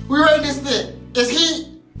heat. We rate this fit. It's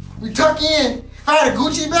heat. We tuck in. If I had a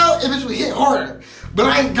Gucci belt, it bitch would hit harder. But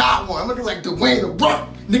I ain't got one. I'm looking like Dwayne "The Rock,"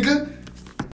 nigga.